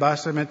eresie,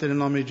 basta mettere il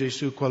nome di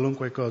Gesù,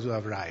 qualunque cosa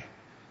avrai.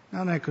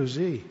 Non è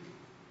così.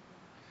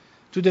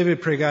 Tu devi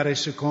pregare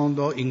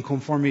secondo, in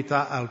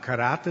conformità al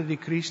carattere di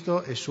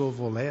Cristo e suo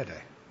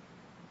volere.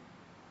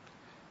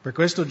 Per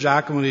questo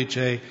Giacomo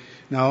dice,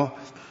 no,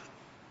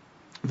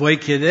 voi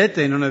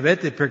chiedete e non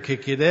avete perché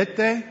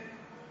chiedete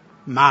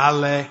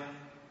male.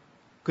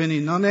 Quindi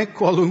non è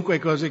qualunque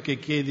cosa che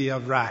chiedi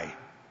avrai.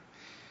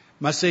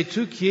 Ma se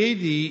tu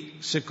chiedi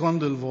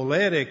secondo il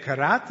volere e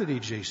carattere di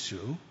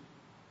Gesù,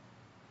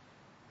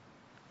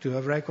 tu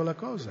avrai quella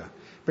cosa.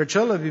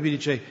 Perciò la Bibbia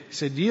dice,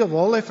 se Dio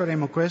vuole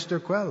faremo questo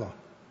e quello.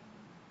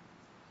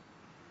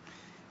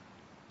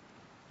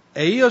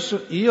 E io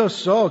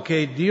so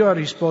che Dio ha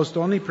risposto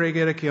a ogni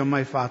preghiera che ho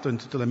mai fatto in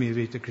tutta la mia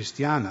vita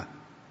cristiana.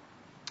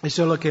 È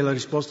solo che la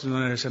risposta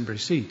non era sempre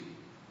sì.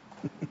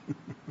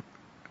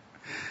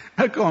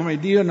 Come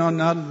Dio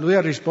lui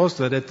ha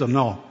risposto e ha detto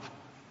no.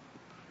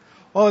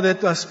 Ho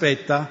detto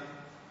aspetta,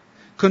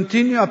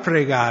 continuo a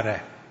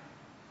pregare.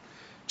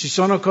 Ci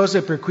sono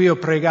cose per cui ho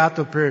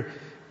pregato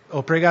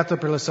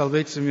per la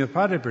salvezza di mio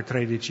padre per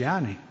 13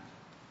 anni,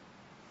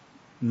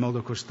 in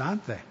modo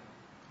costante.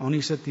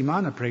 Ogni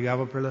settimana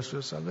pregavo per la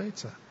sua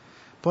salvezza.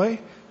 Poi,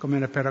 come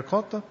una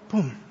paracotta,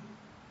 pum,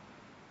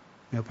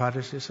 mio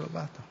padre si è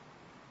salvato.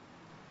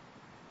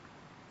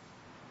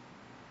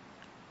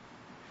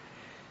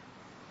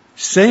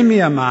 Se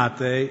mi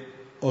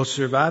amate,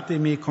 osservate i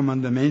miei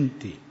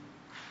comandamenti.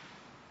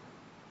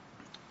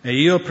 E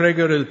io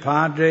pregherò il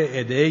Padre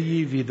ed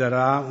Egli vi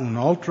darà un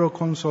altro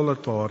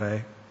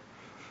consolatore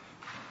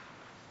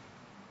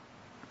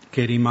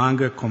che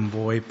rimanga con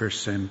voi per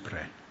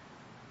sempre.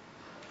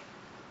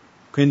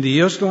 Quindi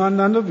io sto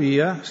andando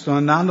via, sto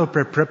andando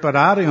per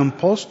preparare un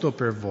posto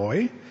per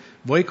voi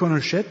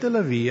conoscete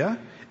la via,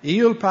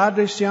 io e il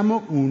Padre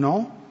siamo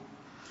uno,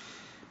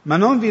 ma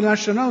non vi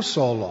lascerò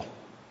solo.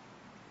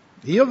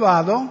 Io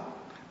vado,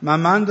 ma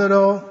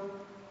manderò,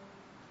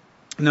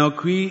 no,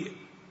 qui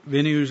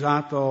viene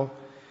usato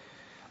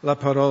la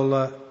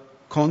parola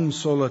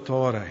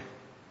consolatore.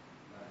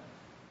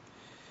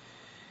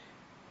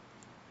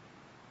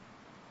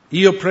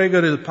 Io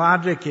pregherò il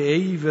Padre che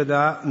Egli vi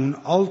dà un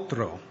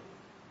altro.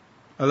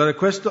 Allora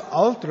questo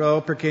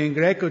altro, perché in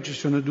greco ci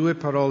sono due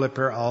parole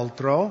per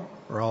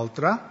altro, o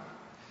altra.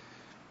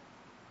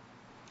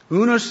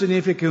 Uno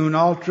significa un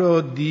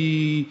altro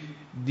di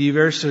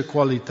diverse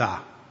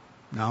qualità,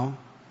 no?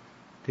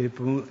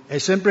 È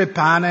sempre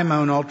pane, ma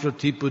un altro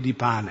tipo di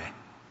pane.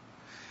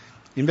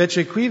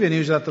 Invece qui viene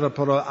usata la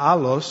parola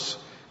allos,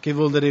 che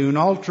vuol dire un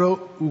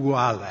altro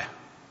uguale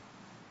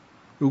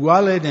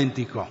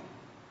identico.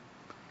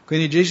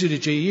 Quindi Gesù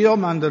dice, io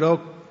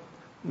manderò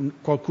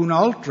qualcun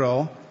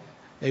altro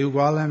è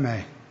uguale a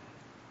me,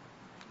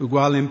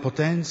 uguale in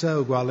potenza,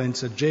 uguale in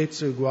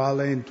saggezza,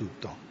 uguale in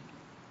tutto.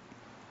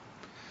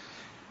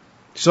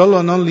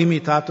 Solo non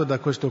limitato da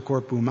questo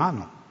corpo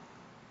umano.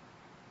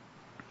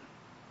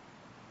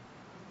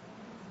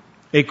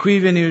 E qui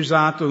viene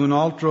usato un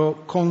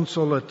altro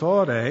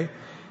consolatore,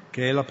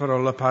 che è la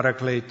parola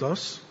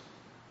parakletos,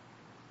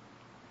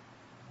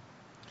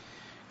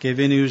 che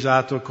viene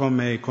usato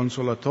come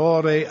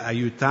consolatore,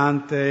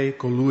 aiutante,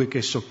 colui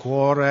che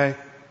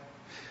soccorre.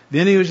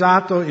 Viene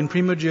usato in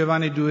 1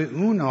 Giovanni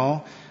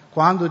 2,1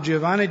 quando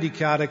Giovanni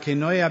dichiara che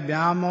noi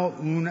abbiamo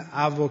un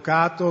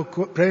avvocato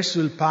presso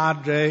il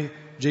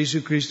Padre,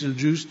 Gesù Cristo il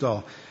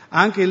giusto.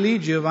 Anche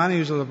lì Giovanni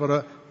usa la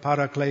parola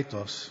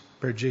parakletos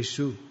per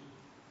Gesù.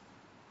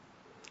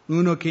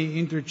 Uno che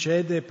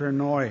intercede per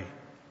noi.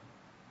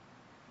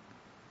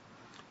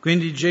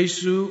 Quindi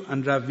Gesù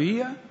andrà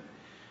via,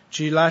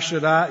 ci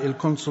lascerà il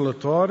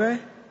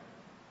consolatore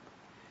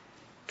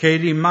che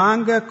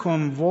rimanga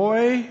con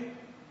voi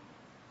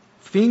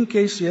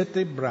finché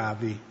siete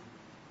bravi.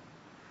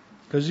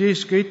 Così è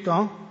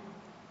scritto?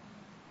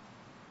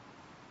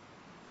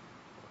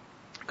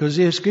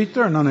 Così è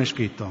scritto o non è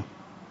scritto?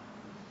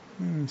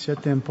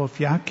 Siete un po'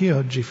 fiacchi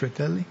oggi,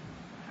 fratelli?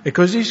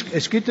 È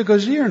scritto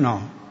così o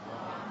no?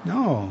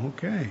 No,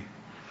 ok.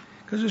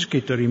 Cosa è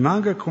scritto?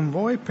 Rimanga con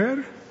voi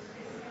per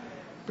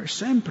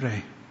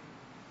sempre.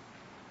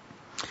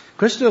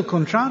 Questo è il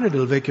contrario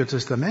del Vecchio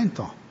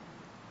Testamento.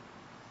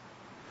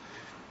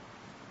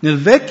 Nel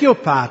Vecchio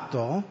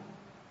Patto,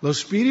 lo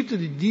Spirito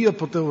di Dio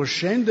poteva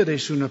scendere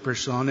su una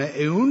persona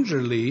e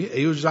ungerli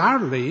e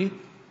usarli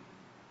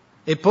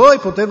e poi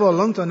poteva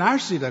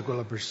allontanarsi da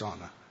quella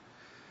persona.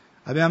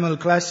 Abbiamo il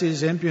classico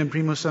esempio in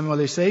 1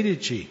 Samuele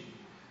 16.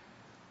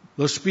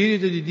 Lo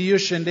Spirito di Dio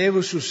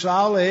scendeva su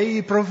Saulo e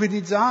egli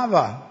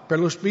profetizzava per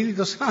lo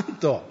Spirito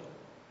Santo.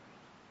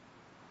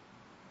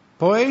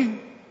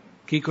 Poi,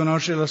 chi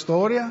conosce la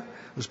storia?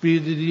 Lo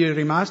Spirito di Dio è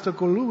rimasto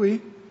con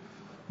lui?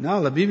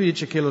 No, la Bibbia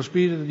dice che lo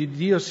Spirito di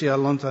Dio si è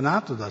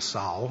allontanato da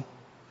Saulo.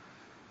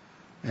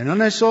 E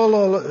non è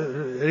solo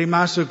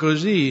rimasto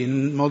così,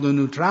 in modo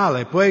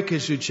neutrale. Poi che è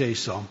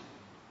successo?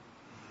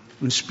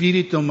 Un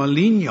spirito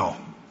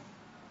maligno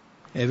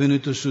è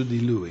venuto su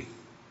di lui.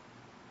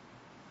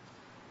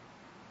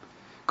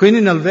 Quindi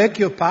nel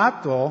Vecchio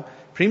Patto,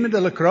 prima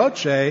della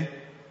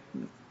croce,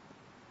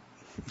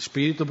 il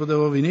Spirito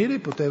poteva venire,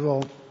 poteva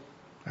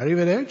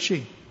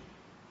arrivederci.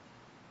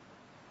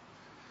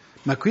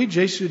 Ma qui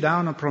Gesù dà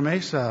una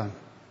promessa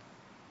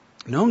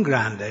non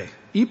grande,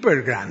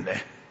 iper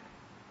grande.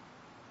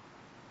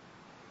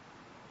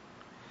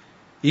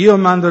 Io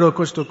manderò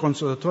questo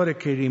consolatore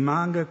che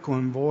rimanga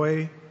con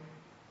voi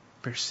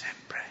per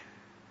sempre.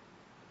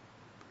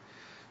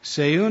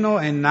 Se uno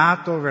è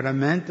nato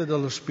veramente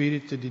dallo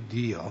Spirito di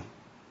Dio,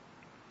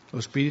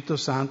 lo Spirito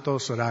Santo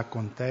sarà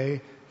con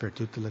te per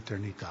tutta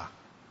l'eternità.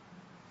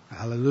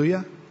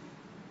 Alleluia.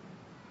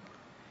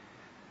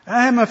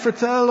 Ma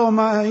fratello,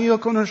 ma io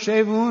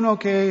conoscevo uno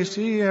che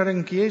sì, era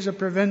in chiesa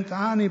per 20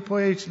 anni,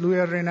 poi lui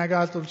ha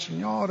rinnegato il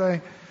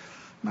Signore,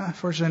 ma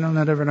forse non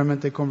era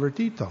veramente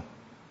convertito.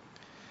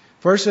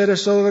 Forse era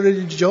solo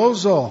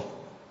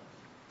religioso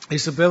e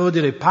sapeva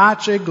dire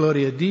pace,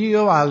 gloria a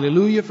Dio,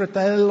 alleluia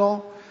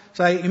fratello.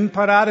 Sai,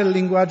 imparare il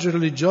linguaggio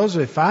religioso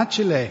è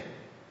facile.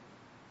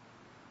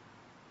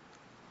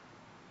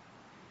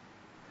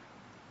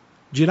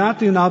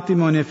 Girate un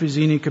attimo in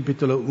Efesini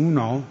capitolo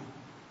 1,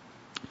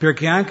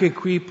 perché anche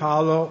qui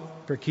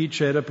Paolo, per chi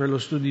c'era per lo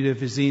studio di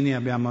Efesini,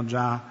 abbiamo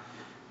già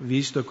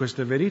visto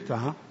questa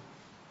verità.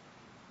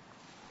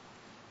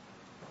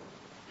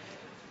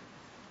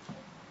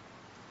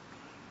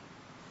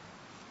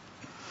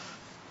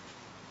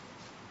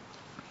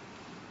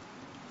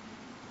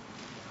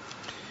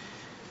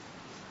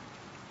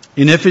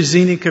 In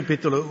Efesini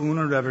capitolo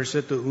 1, da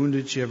versetto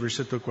 11 a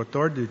versetto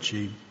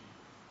 14,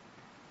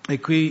 e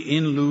qui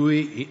in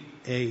Lui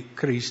è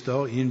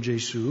Cristo, in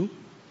Gesù,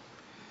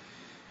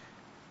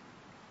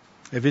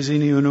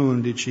 Efesini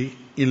 1:11,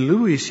 in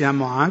Lui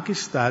siamo anche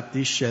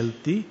stati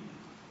scelti,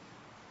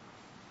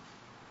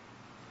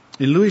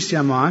 in Lui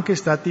siamo anche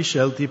stati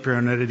scelti per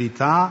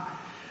un'eredità,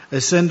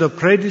 essendo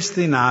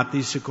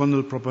predestinati secondo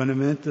il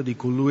proponimento di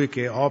colui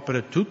che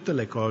opera tutte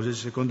le cose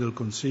secondo il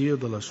consiglio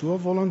della sua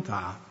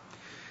volontà,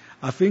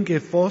 affinché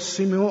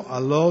fossimo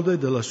all'ode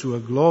della sua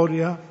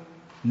gloria,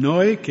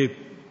 noi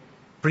che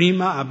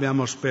prima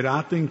abbiamo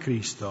sperato in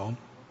Cristo.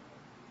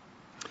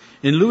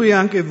 In Lui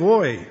anche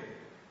voi,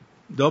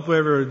 dopo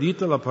aver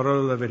udito la parola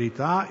della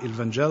verità, il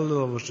Vangelo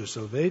della vostra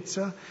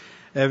salvezza,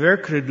 e aver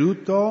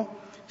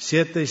creduto,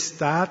 siete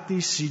stati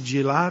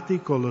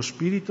sigillati con lo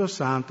Spirito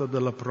Santo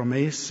della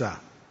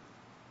promessa,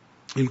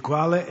 il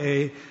quale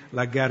è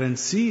la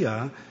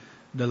garanzia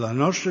della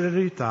nostra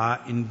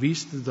eredità in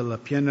vista della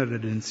piena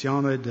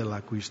redenzione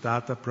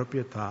dell'acquistata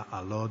proprietà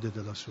all'ode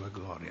della sua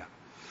gloria.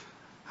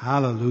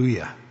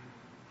 Alleluia!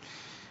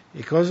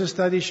 E cosa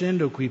sta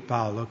dicendo qui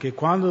Paolo? Che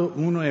quando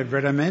uno è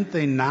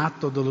veramente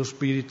nato dallo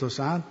Spirito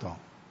Santo,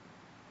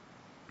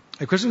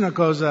 e questa è una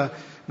cosa,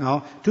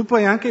 no? Tu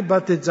puoi anche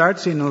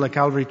battezzarsi nella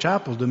Calvary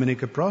Chapel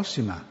domenica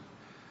prossima,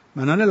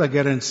 ma non è la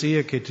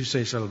garanzia che tu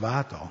sei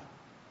salvato.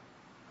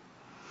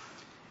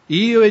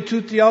 Io e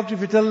tutti gli altri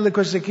fratelli di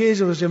questa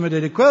chiesa possiamo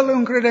dire, quello è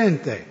un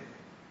credente,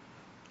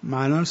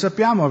 ma non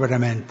sappiamo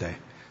veramente,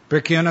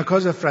 perché è una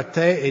cosa fra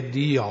te e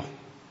Dio.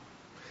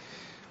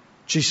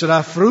 Ci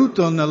sarà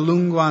frutto nel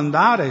lungo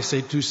andare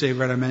se tu sei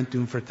veramente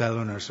un fratello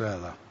o una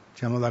sorella.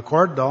 Siamo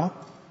d'accordo?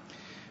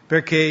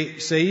 Perché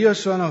se io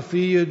sono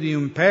figlio di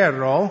un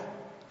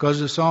perro,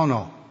 cosa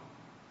sono?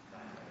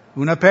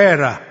 Una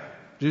pera,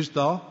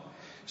 giusto?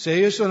 Se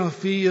io sono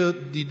figlio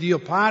di Dio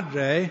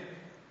Padre,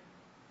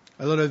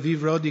 allora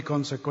vivrò di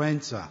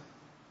conseguenza.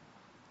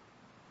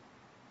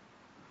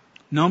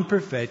 Non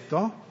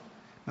perfetto,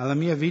 ma la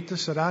mia vita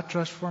sarà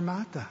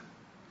trasformata.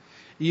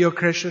 Io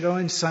crescerò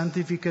in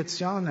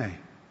santificazione,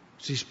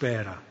 si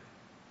spera.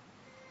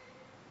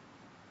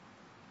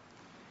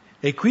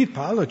 E qui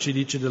Paolo ci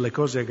dice delle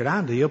cose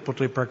grandi. Io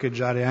potrei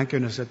parcheggiare anche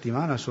una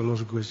settimana solo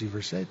su questi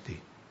versetti.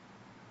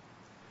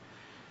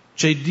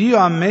 Cioè Dio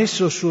ha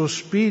messo il suo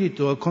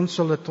Spirito, il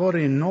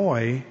Consolatore in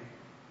noi,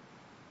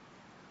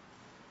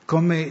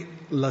 come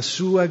la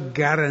sua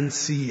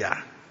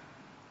garanzia.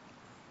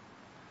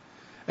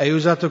 E ho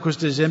usato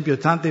questo esempio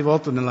tante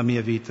volte nella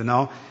mia vita,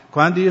 no?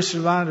 Quando io e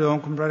Silvano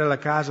dovevamo comprare la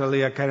casa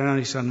lì a Carolina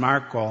di San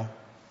Marco,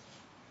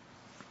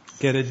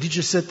 che era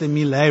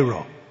 17.000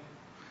 euro,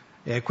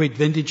 e quei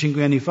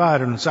 25 anni fa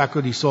erano un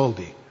sacco di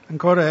soldi.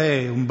 Ancora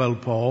è un bel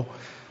po',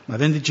 ma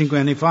 25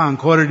 anni fa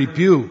ancora di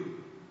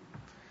più.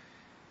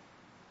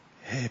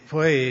 E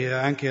poi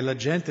anche la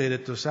gente ha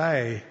detto,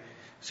 sai,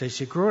 sei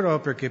sicuro?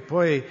 Perché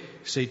poi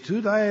se tu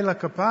dai la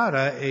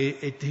caparra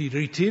e ti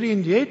ritiri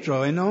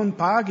indietro e non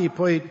paghi,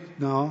 poi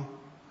no,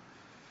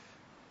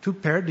 tu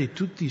perdi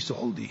tutti i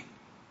soldi.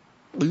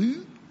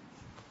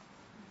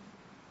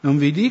 Non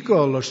vi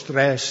dico lo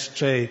stress,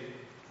 cioè,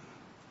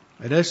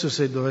 adesso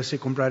se dovessi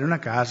comprare una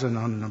casa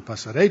non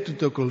passerei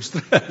tutto col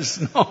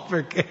stress, no,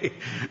 perché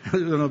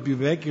sono più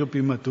vecchio,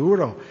 più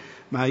maturo.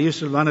 Ma io e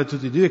Silvana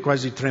tutti e due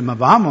quasi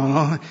tremavamo,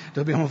 no?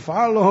 Dobbiamo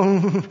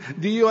farlo,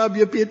 Dio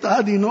abbia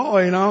pietà di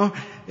noi, no?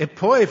 E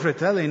poi,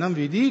 fratelli, non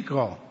vi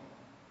dico.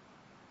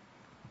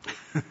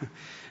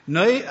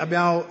 Noi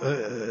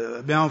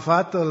abbiamo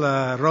fatto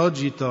il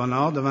rogito,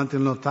 no? Davanti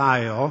al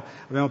notaio,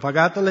 abbiamo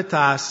pagato le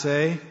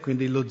tasse,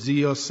 quindi lo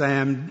zio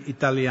Sam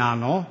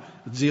italiano,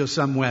 zio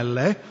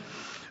Samuele,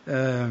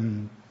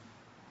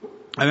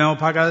 abbiamo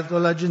pagato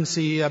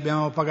l'agenzia,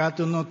 abbiamo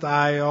pagato il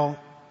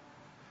notaio.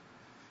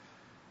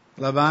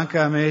 La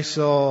banca ha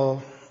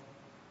messo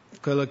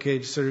quello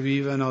che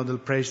servivano del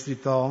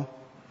prestito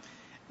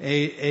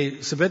e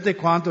sapete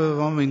quanto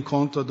avevamo in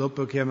conto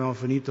dopo che abbiamo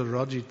finito il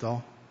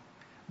rogito?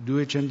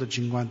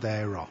 250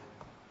 euro,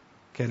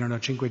 che erano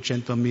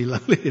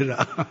 500.000 lire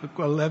a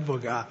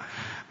quell'epoca.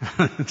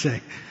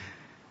 Cioè,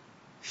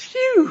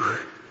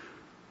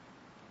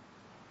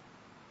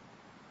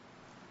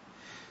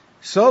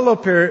 solo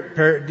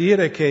per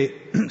dire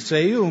che se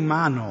io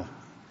umano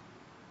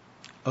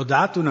ho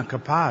dato una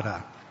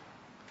caparra,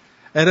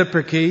 era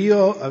perché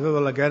io avevo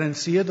la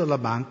garanzia della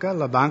banca,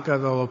 la banca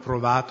aveva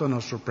approvato il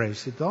nostro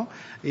prestito,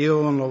 io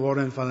avevo un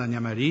lavoro in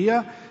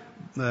falegnameria,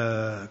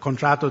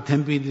 contratto a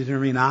tempo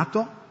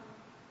indeterminato,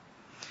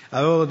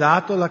 avevo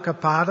dato la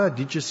caparra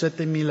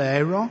 17.000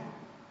 euro,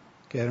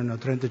 che erano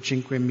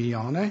 35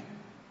 milioni,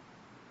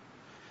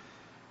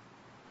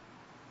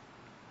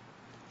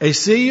 E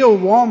se io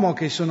uomo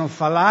che sono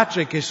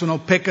fallace, che sono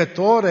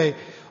peccatore,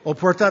 ho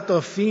portato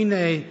a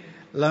fine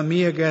la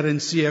mia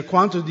garanzia,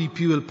 quanto di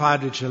più il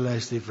Padre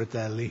Celeste,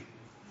 fratelli?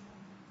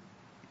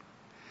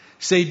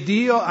 Se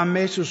Dio ha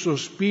messo il suo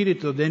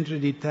spirito dentro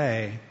di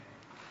te,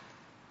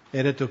 e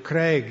ha detto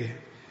Craig,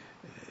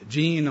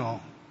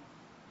 Gino,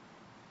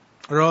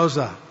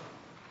 Rosa,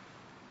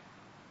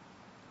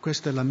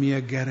 questa è la mia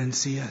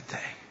garanzia a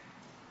te,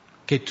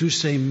 che tu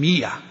sei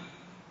mia.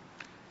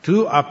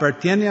 Tu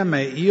appartieni a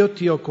me, io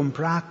ti ho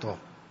comprato.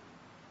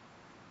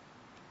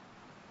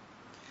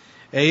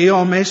 E io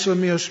ho messo il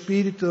mio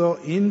spirito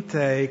in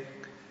te.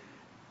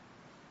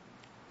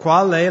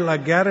 Qual è la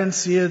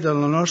garanzia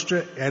della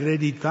nostra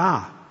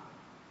eredità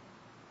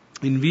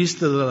in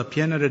vista della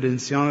piena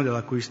redenzione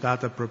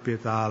dell'acquistata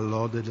proprietà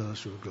all'ode della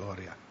sua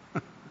gloria?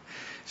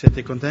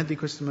 Siete contenti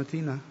questa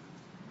mattina?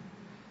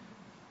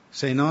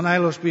 Se non hai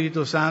lo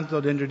Spirito Santo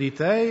dentro di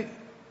te,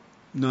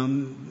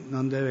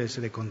 non devi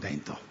essere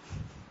contento.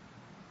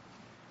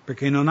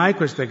 Perché non hai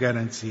questa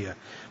garanzia.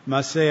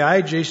 Ma se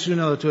hai Gesù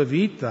nella tua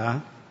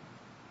vita,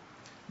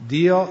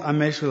 Dio ha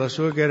messo la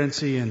sua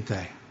garanzia in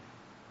te.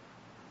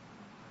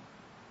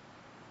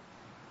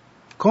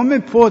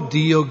 Come può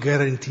Dio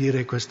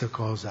garantire questa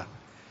cosa?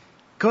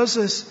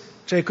 Cosa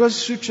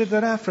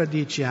succederà fra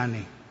 10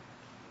 anni?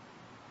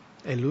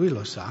 E Lui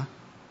lo sa.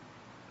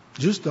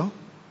 Giusto?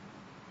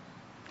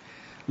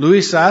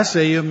 Lui sa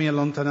se io mi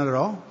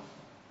allontanerò.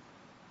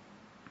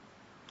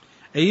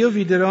 E io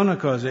vi dirò una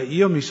cosa,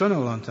 io mi sono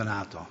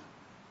allontanato.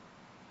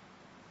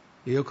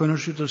 Io ho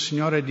conosciuto il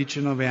Signore a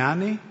 19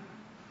 anni,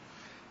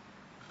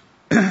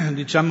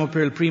 diciamo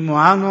per il primo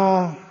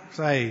anno,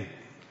 sai,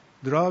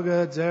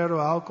 droga zero,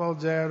 alcol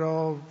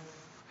zero,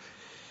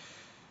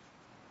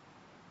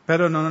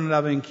 però non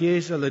andavo in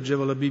chiesa,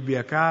 leggevo la Bibbia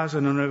a casa,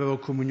 non avevo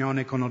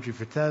comunione con altri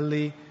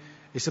fratelli.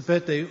 E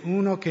sapete,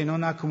 uno che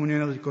non ha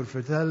comunione con i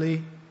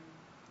fratelli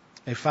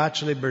è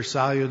facile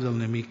bersaglio del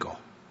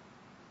nemico.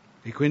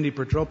 E quindi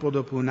purtroppo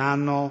dopo un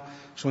anno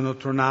sono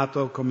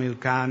tornato come il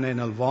cane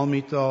nel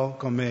vomito,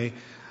 come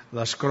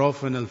la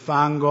scrofa nel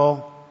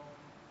fango,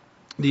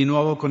 di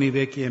nuovo con i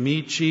vecchi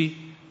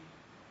amici,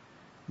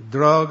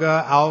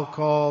 droga,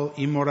 alcol,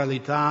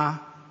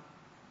 immoralità.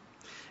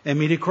 E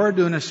mi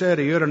ricordo una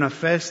sera, io ero a una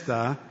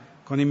festa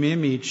con i miei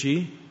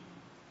amici,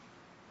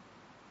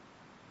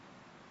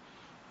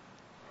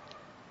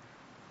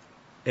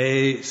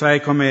 e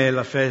sai com'è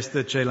la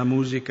festa, c'è la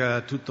musica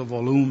a tutto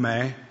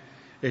volume,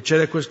 e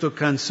c'era questa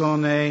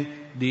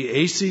canzone di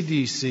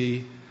AC/DC,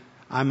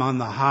 I'm on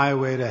the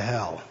highway to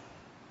hell.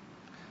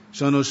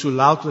 Sono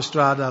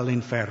sull'autostrada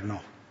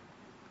all'inferno.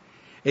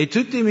 E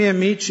tutti i miei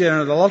amici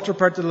erano dall'altra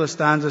parte della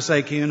stanza,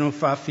 sai che uno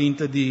fa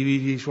finta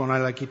di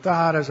suonare la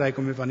chitarra, sai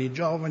come fanno i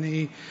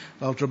giovani,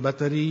 l'altra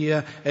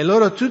batteria, e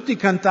loro tutti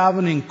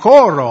cantavano in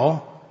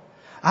coro,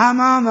 I'm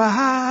on the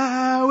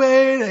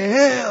highway to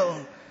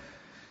hell.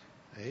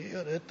 E io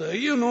ho detto,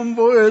 io non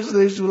voglio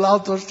essere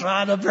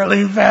sull'autostrada per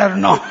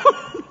l'inferno.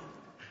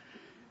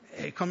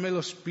 E come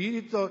lo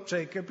spirito,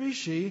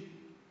 capisci?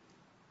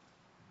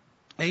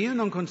 E io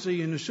non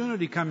consiglio a nessuno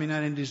di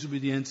camminare in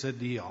disobbedienza a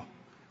Dio.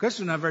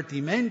 Questo è un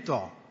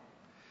avvertimento.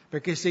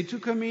 Perché se tu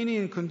cammini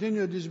in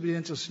continua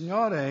disobbedienza al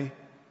Signore,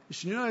 il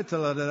Signore te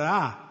la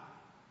darà.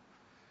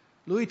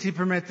 Lui ti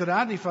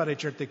permetterà di fare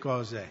certe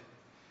cose.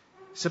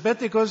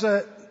 Sapete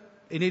cosa?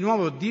 E di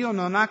nuovo, Dio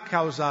non ha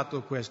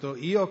causato questo.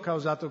 Io ho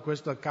causato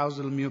questo a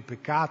causa del mio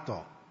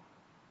peccato.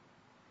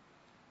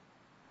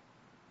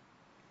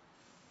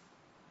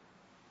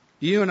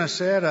 Io una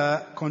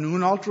sera con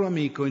un altro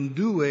amico, in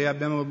due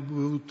abbiamo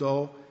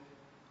bevuto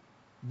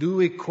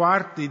 2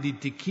 quarti di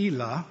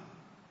tequila,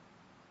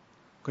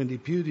 quindi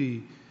più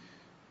di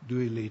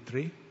 2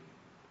 litri,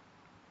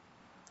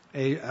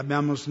 e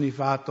abbiamo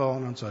sniffato,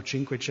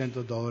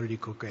 $500 di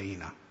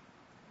cocaina.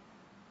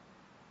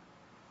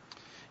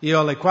 Io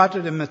alle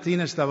 4 del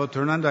mattino stavo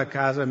tornando a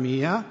casa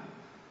mia,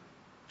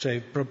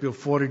 proprio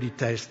fuori di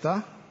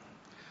testa,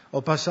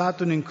 ho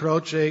passato un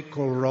incrocio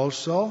col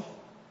rosso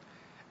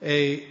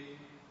e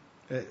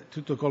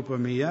tutto colpa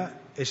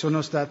mia, e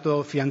sono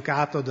stato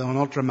fiancato da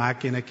un'altra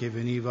macchina che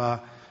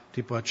veniva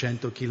tipo a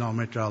 100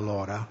 km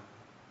all'ora.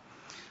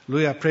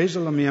 Lui ha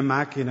preso la mia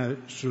macchina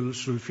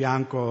sul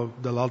fianco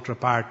dall'altra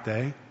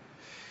parte,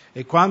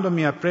 e quando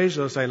mi ha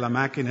preso, sai, la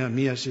macchina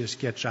mia si è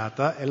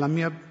schiacciata e la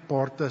mia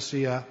porta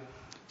si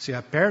è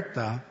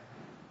aperta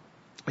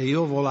e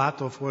io ho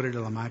volato fuori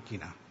dalla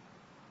macchina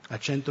a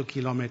 100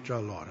 km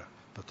all'ora.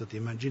 Potete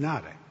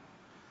immaginare.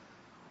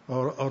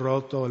 Ho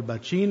rotto il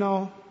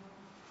bacino,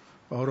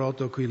 ho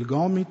rotto qui il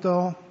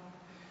gomito,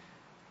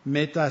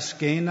 metà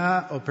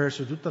schiena ho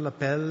perso tutta la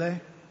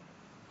pelle,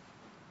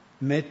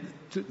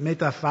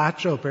 metà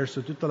faccia ho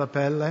perso tutta la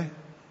pelle.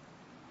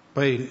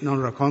 Poi non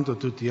racconto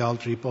tutti gli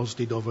altri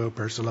posti dove ho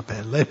perso la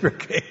pelle,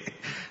 perché,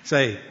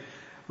 sai,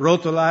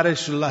 rotolare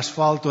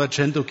sull'asfalto a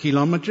 100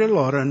 km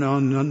all'ora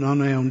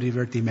non è un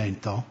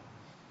divertimento.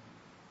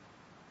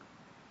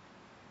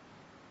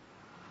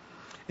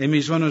 E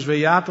mi sono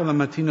svegliato la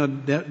mattina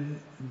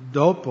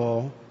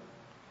dopo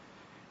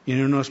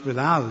in un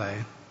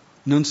ospedale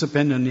non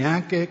sapendo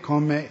neanche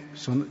come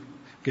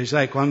che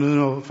sai, quando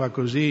uno fa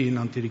così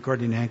non ti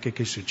ricordi neanche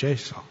che è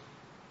successo.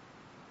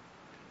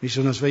 Mi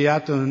sono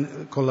svegliato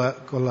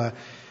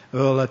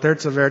avevo la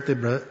terza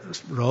vertebra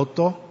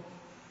rotto.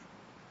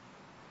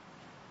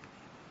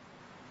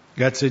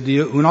 Grazie a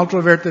Dio, un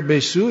altro vertebra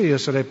su e io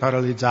sarei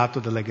paralizzato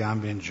dalle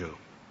gambe in giù.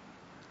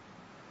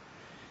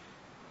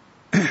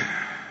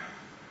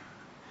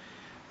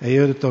 E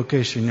io ho detto,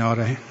 ok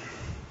Signore,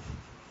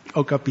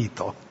 ho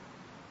capito.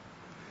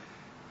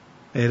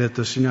 E ho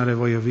detto, Signore,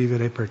 voglio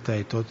vivere per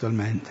te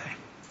totalmente.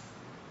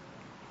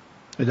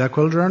 E da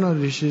quel giorno ho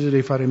deciso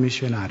di fare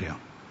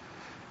missionario.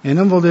 E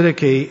non vuol dire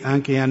che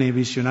anche gli anni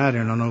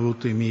missionario non ho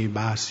avuto i miei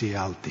bassi e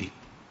alti,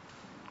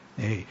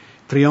 e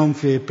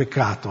trionfi e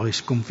peccato e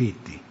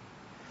sconfitti.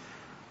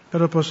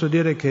 Però posso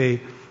dire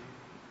che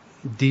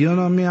Dio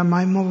non mi ha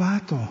mai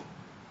mollato.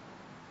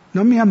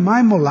 Non mi ha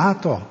mai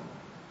mollato.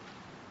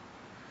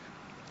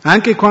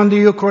 Anche quando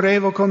io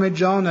correvo come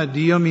Giona,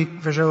 Dio mi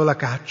faceva la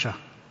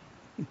caccia.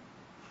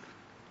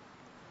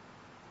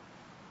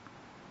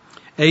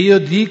 E io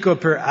dico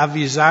per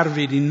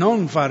avvisarvi di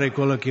non fare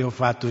quello che ho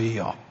fatto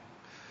io.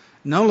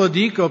 Non lo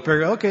dico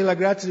per, ok, la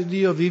grazia di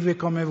Dio vive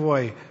come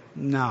vuoi.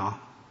 No,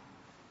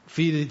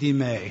 fidati di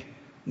me,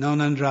 non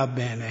andrà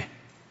bene.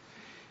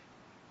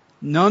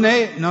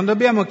 Non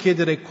dobbiamo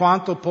chiedere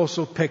quanto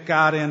posso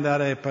peccare e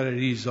andare al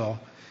paradiso.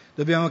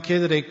 Dobbiamo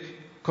chiedere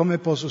come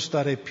posso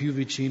stare più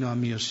vicino al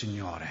mio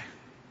Signore.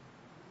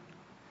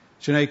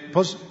 Cioè,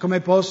 come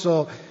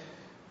posso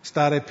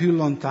stare più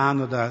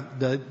lontano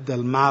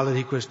dal male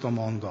di questo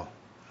mondo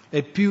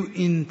e più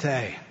in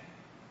te.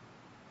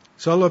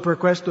 Solo per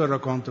questo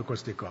racconto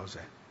queste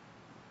cose.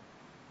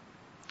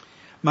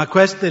 Ma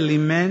questa è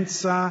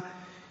l'immensa,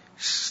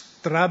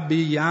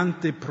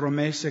 strabiliante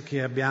promessa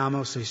che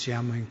abbiamo se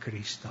siamo in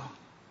Cristo.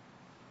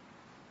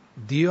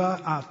 Dio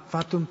ha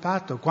fatto un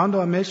patto.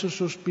 Quando ha messo il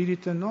suo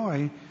spirito in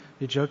noi,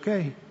 dice,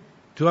 ok,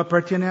 tu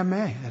appartieni a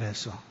me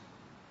adesso.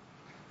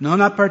 Non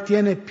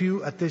appartiene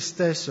più a te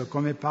stesso,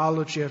 come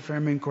Paolo ci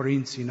afferma in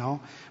Corinzi,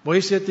 no? Voi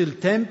siete il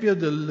tempio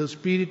dello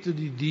Spirito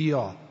di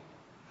Dio.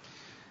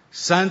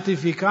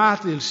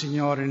 Santificate il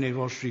Signore nei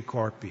vostri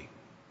corpi.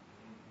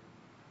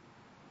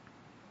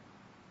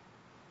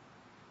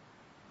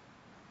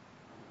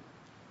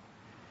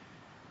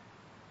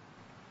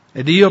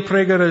 Ed io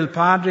pregherò il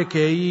Padre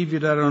che Egli vi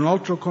darà un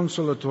altro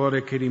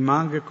consolatore che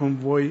rimanga con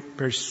voi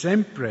per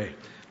sempre,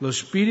 lo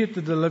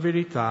Spirito della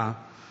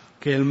verità,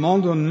 che il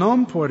mondo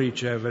non può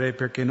ricevere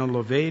perché non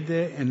lo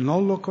vede e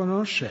non lo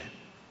conosce.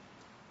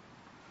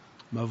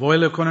 Ma voi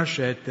lo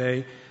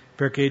conoscete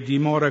perché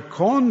dimora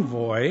con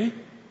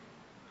voi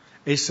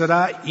e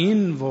sarà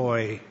in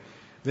voi.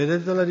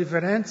 Vedete la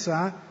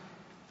differenza?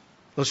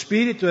 Lo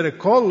Spirito era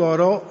con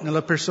loro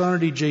nella persona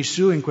di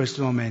Gesù in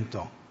questo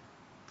momento.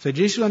 Se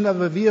Gesù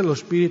andava via, lo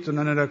Spirito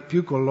non era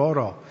più con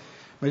loro.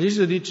 Ma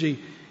Gesù dice,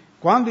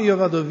 quando io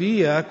vado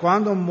via,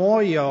 quando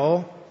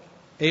muoio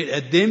e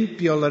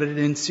adempio la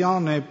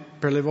redenzione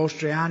per le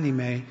vostre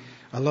anime,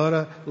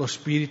 allora lo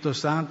Spirito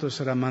Santo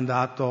sarà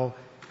mandato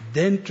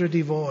dentro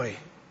di voi.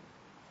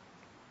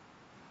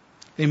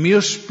 Il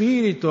mio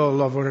Spirito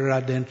lavorerà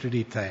dentro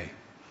di te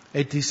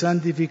e ti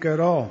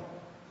santificherò.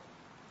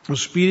 Lo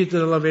Spirito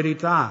della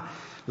verità.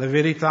 La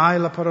verità è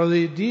la parola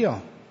di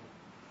Dio.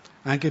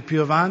 Anche più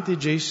avanti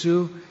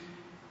Gesù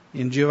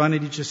in Giovanni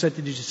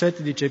 17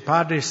 dice,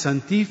 Padre,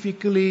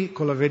 santificali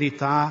con la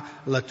verità,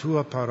 la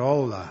tua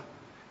parola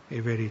è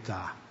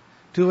verità.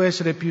 Tu vuoi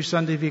essere più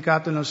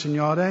santificato nel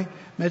Signore?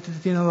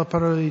 Mettiti nella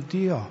parola di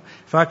Dio.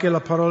 Fa che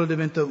la parola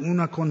diventa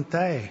una con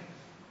te.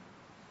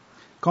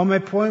 Come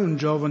può un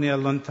giovane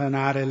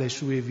allontanare le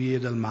sue vie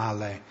del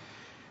male?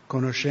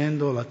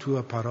 Conoscendo la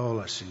tua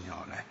parola,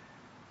 Signore.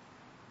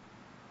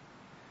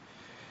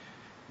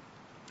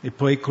 E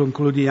poi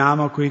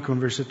concludiamo qui con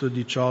versetto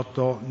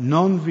 18.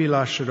 Non vi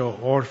lascerò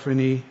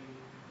orfani,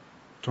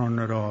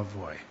 tornerò a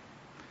voi.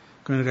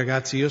 Quindi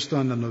ragazzi, io sto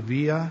andando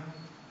via,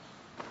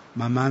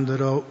 ma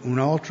manderò un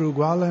altro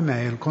uguale a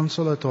me, il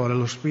Consolatore,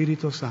 lo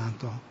Spirito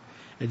Santo,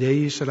 ed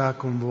Egli sarà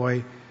con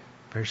voi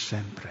per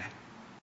sempre.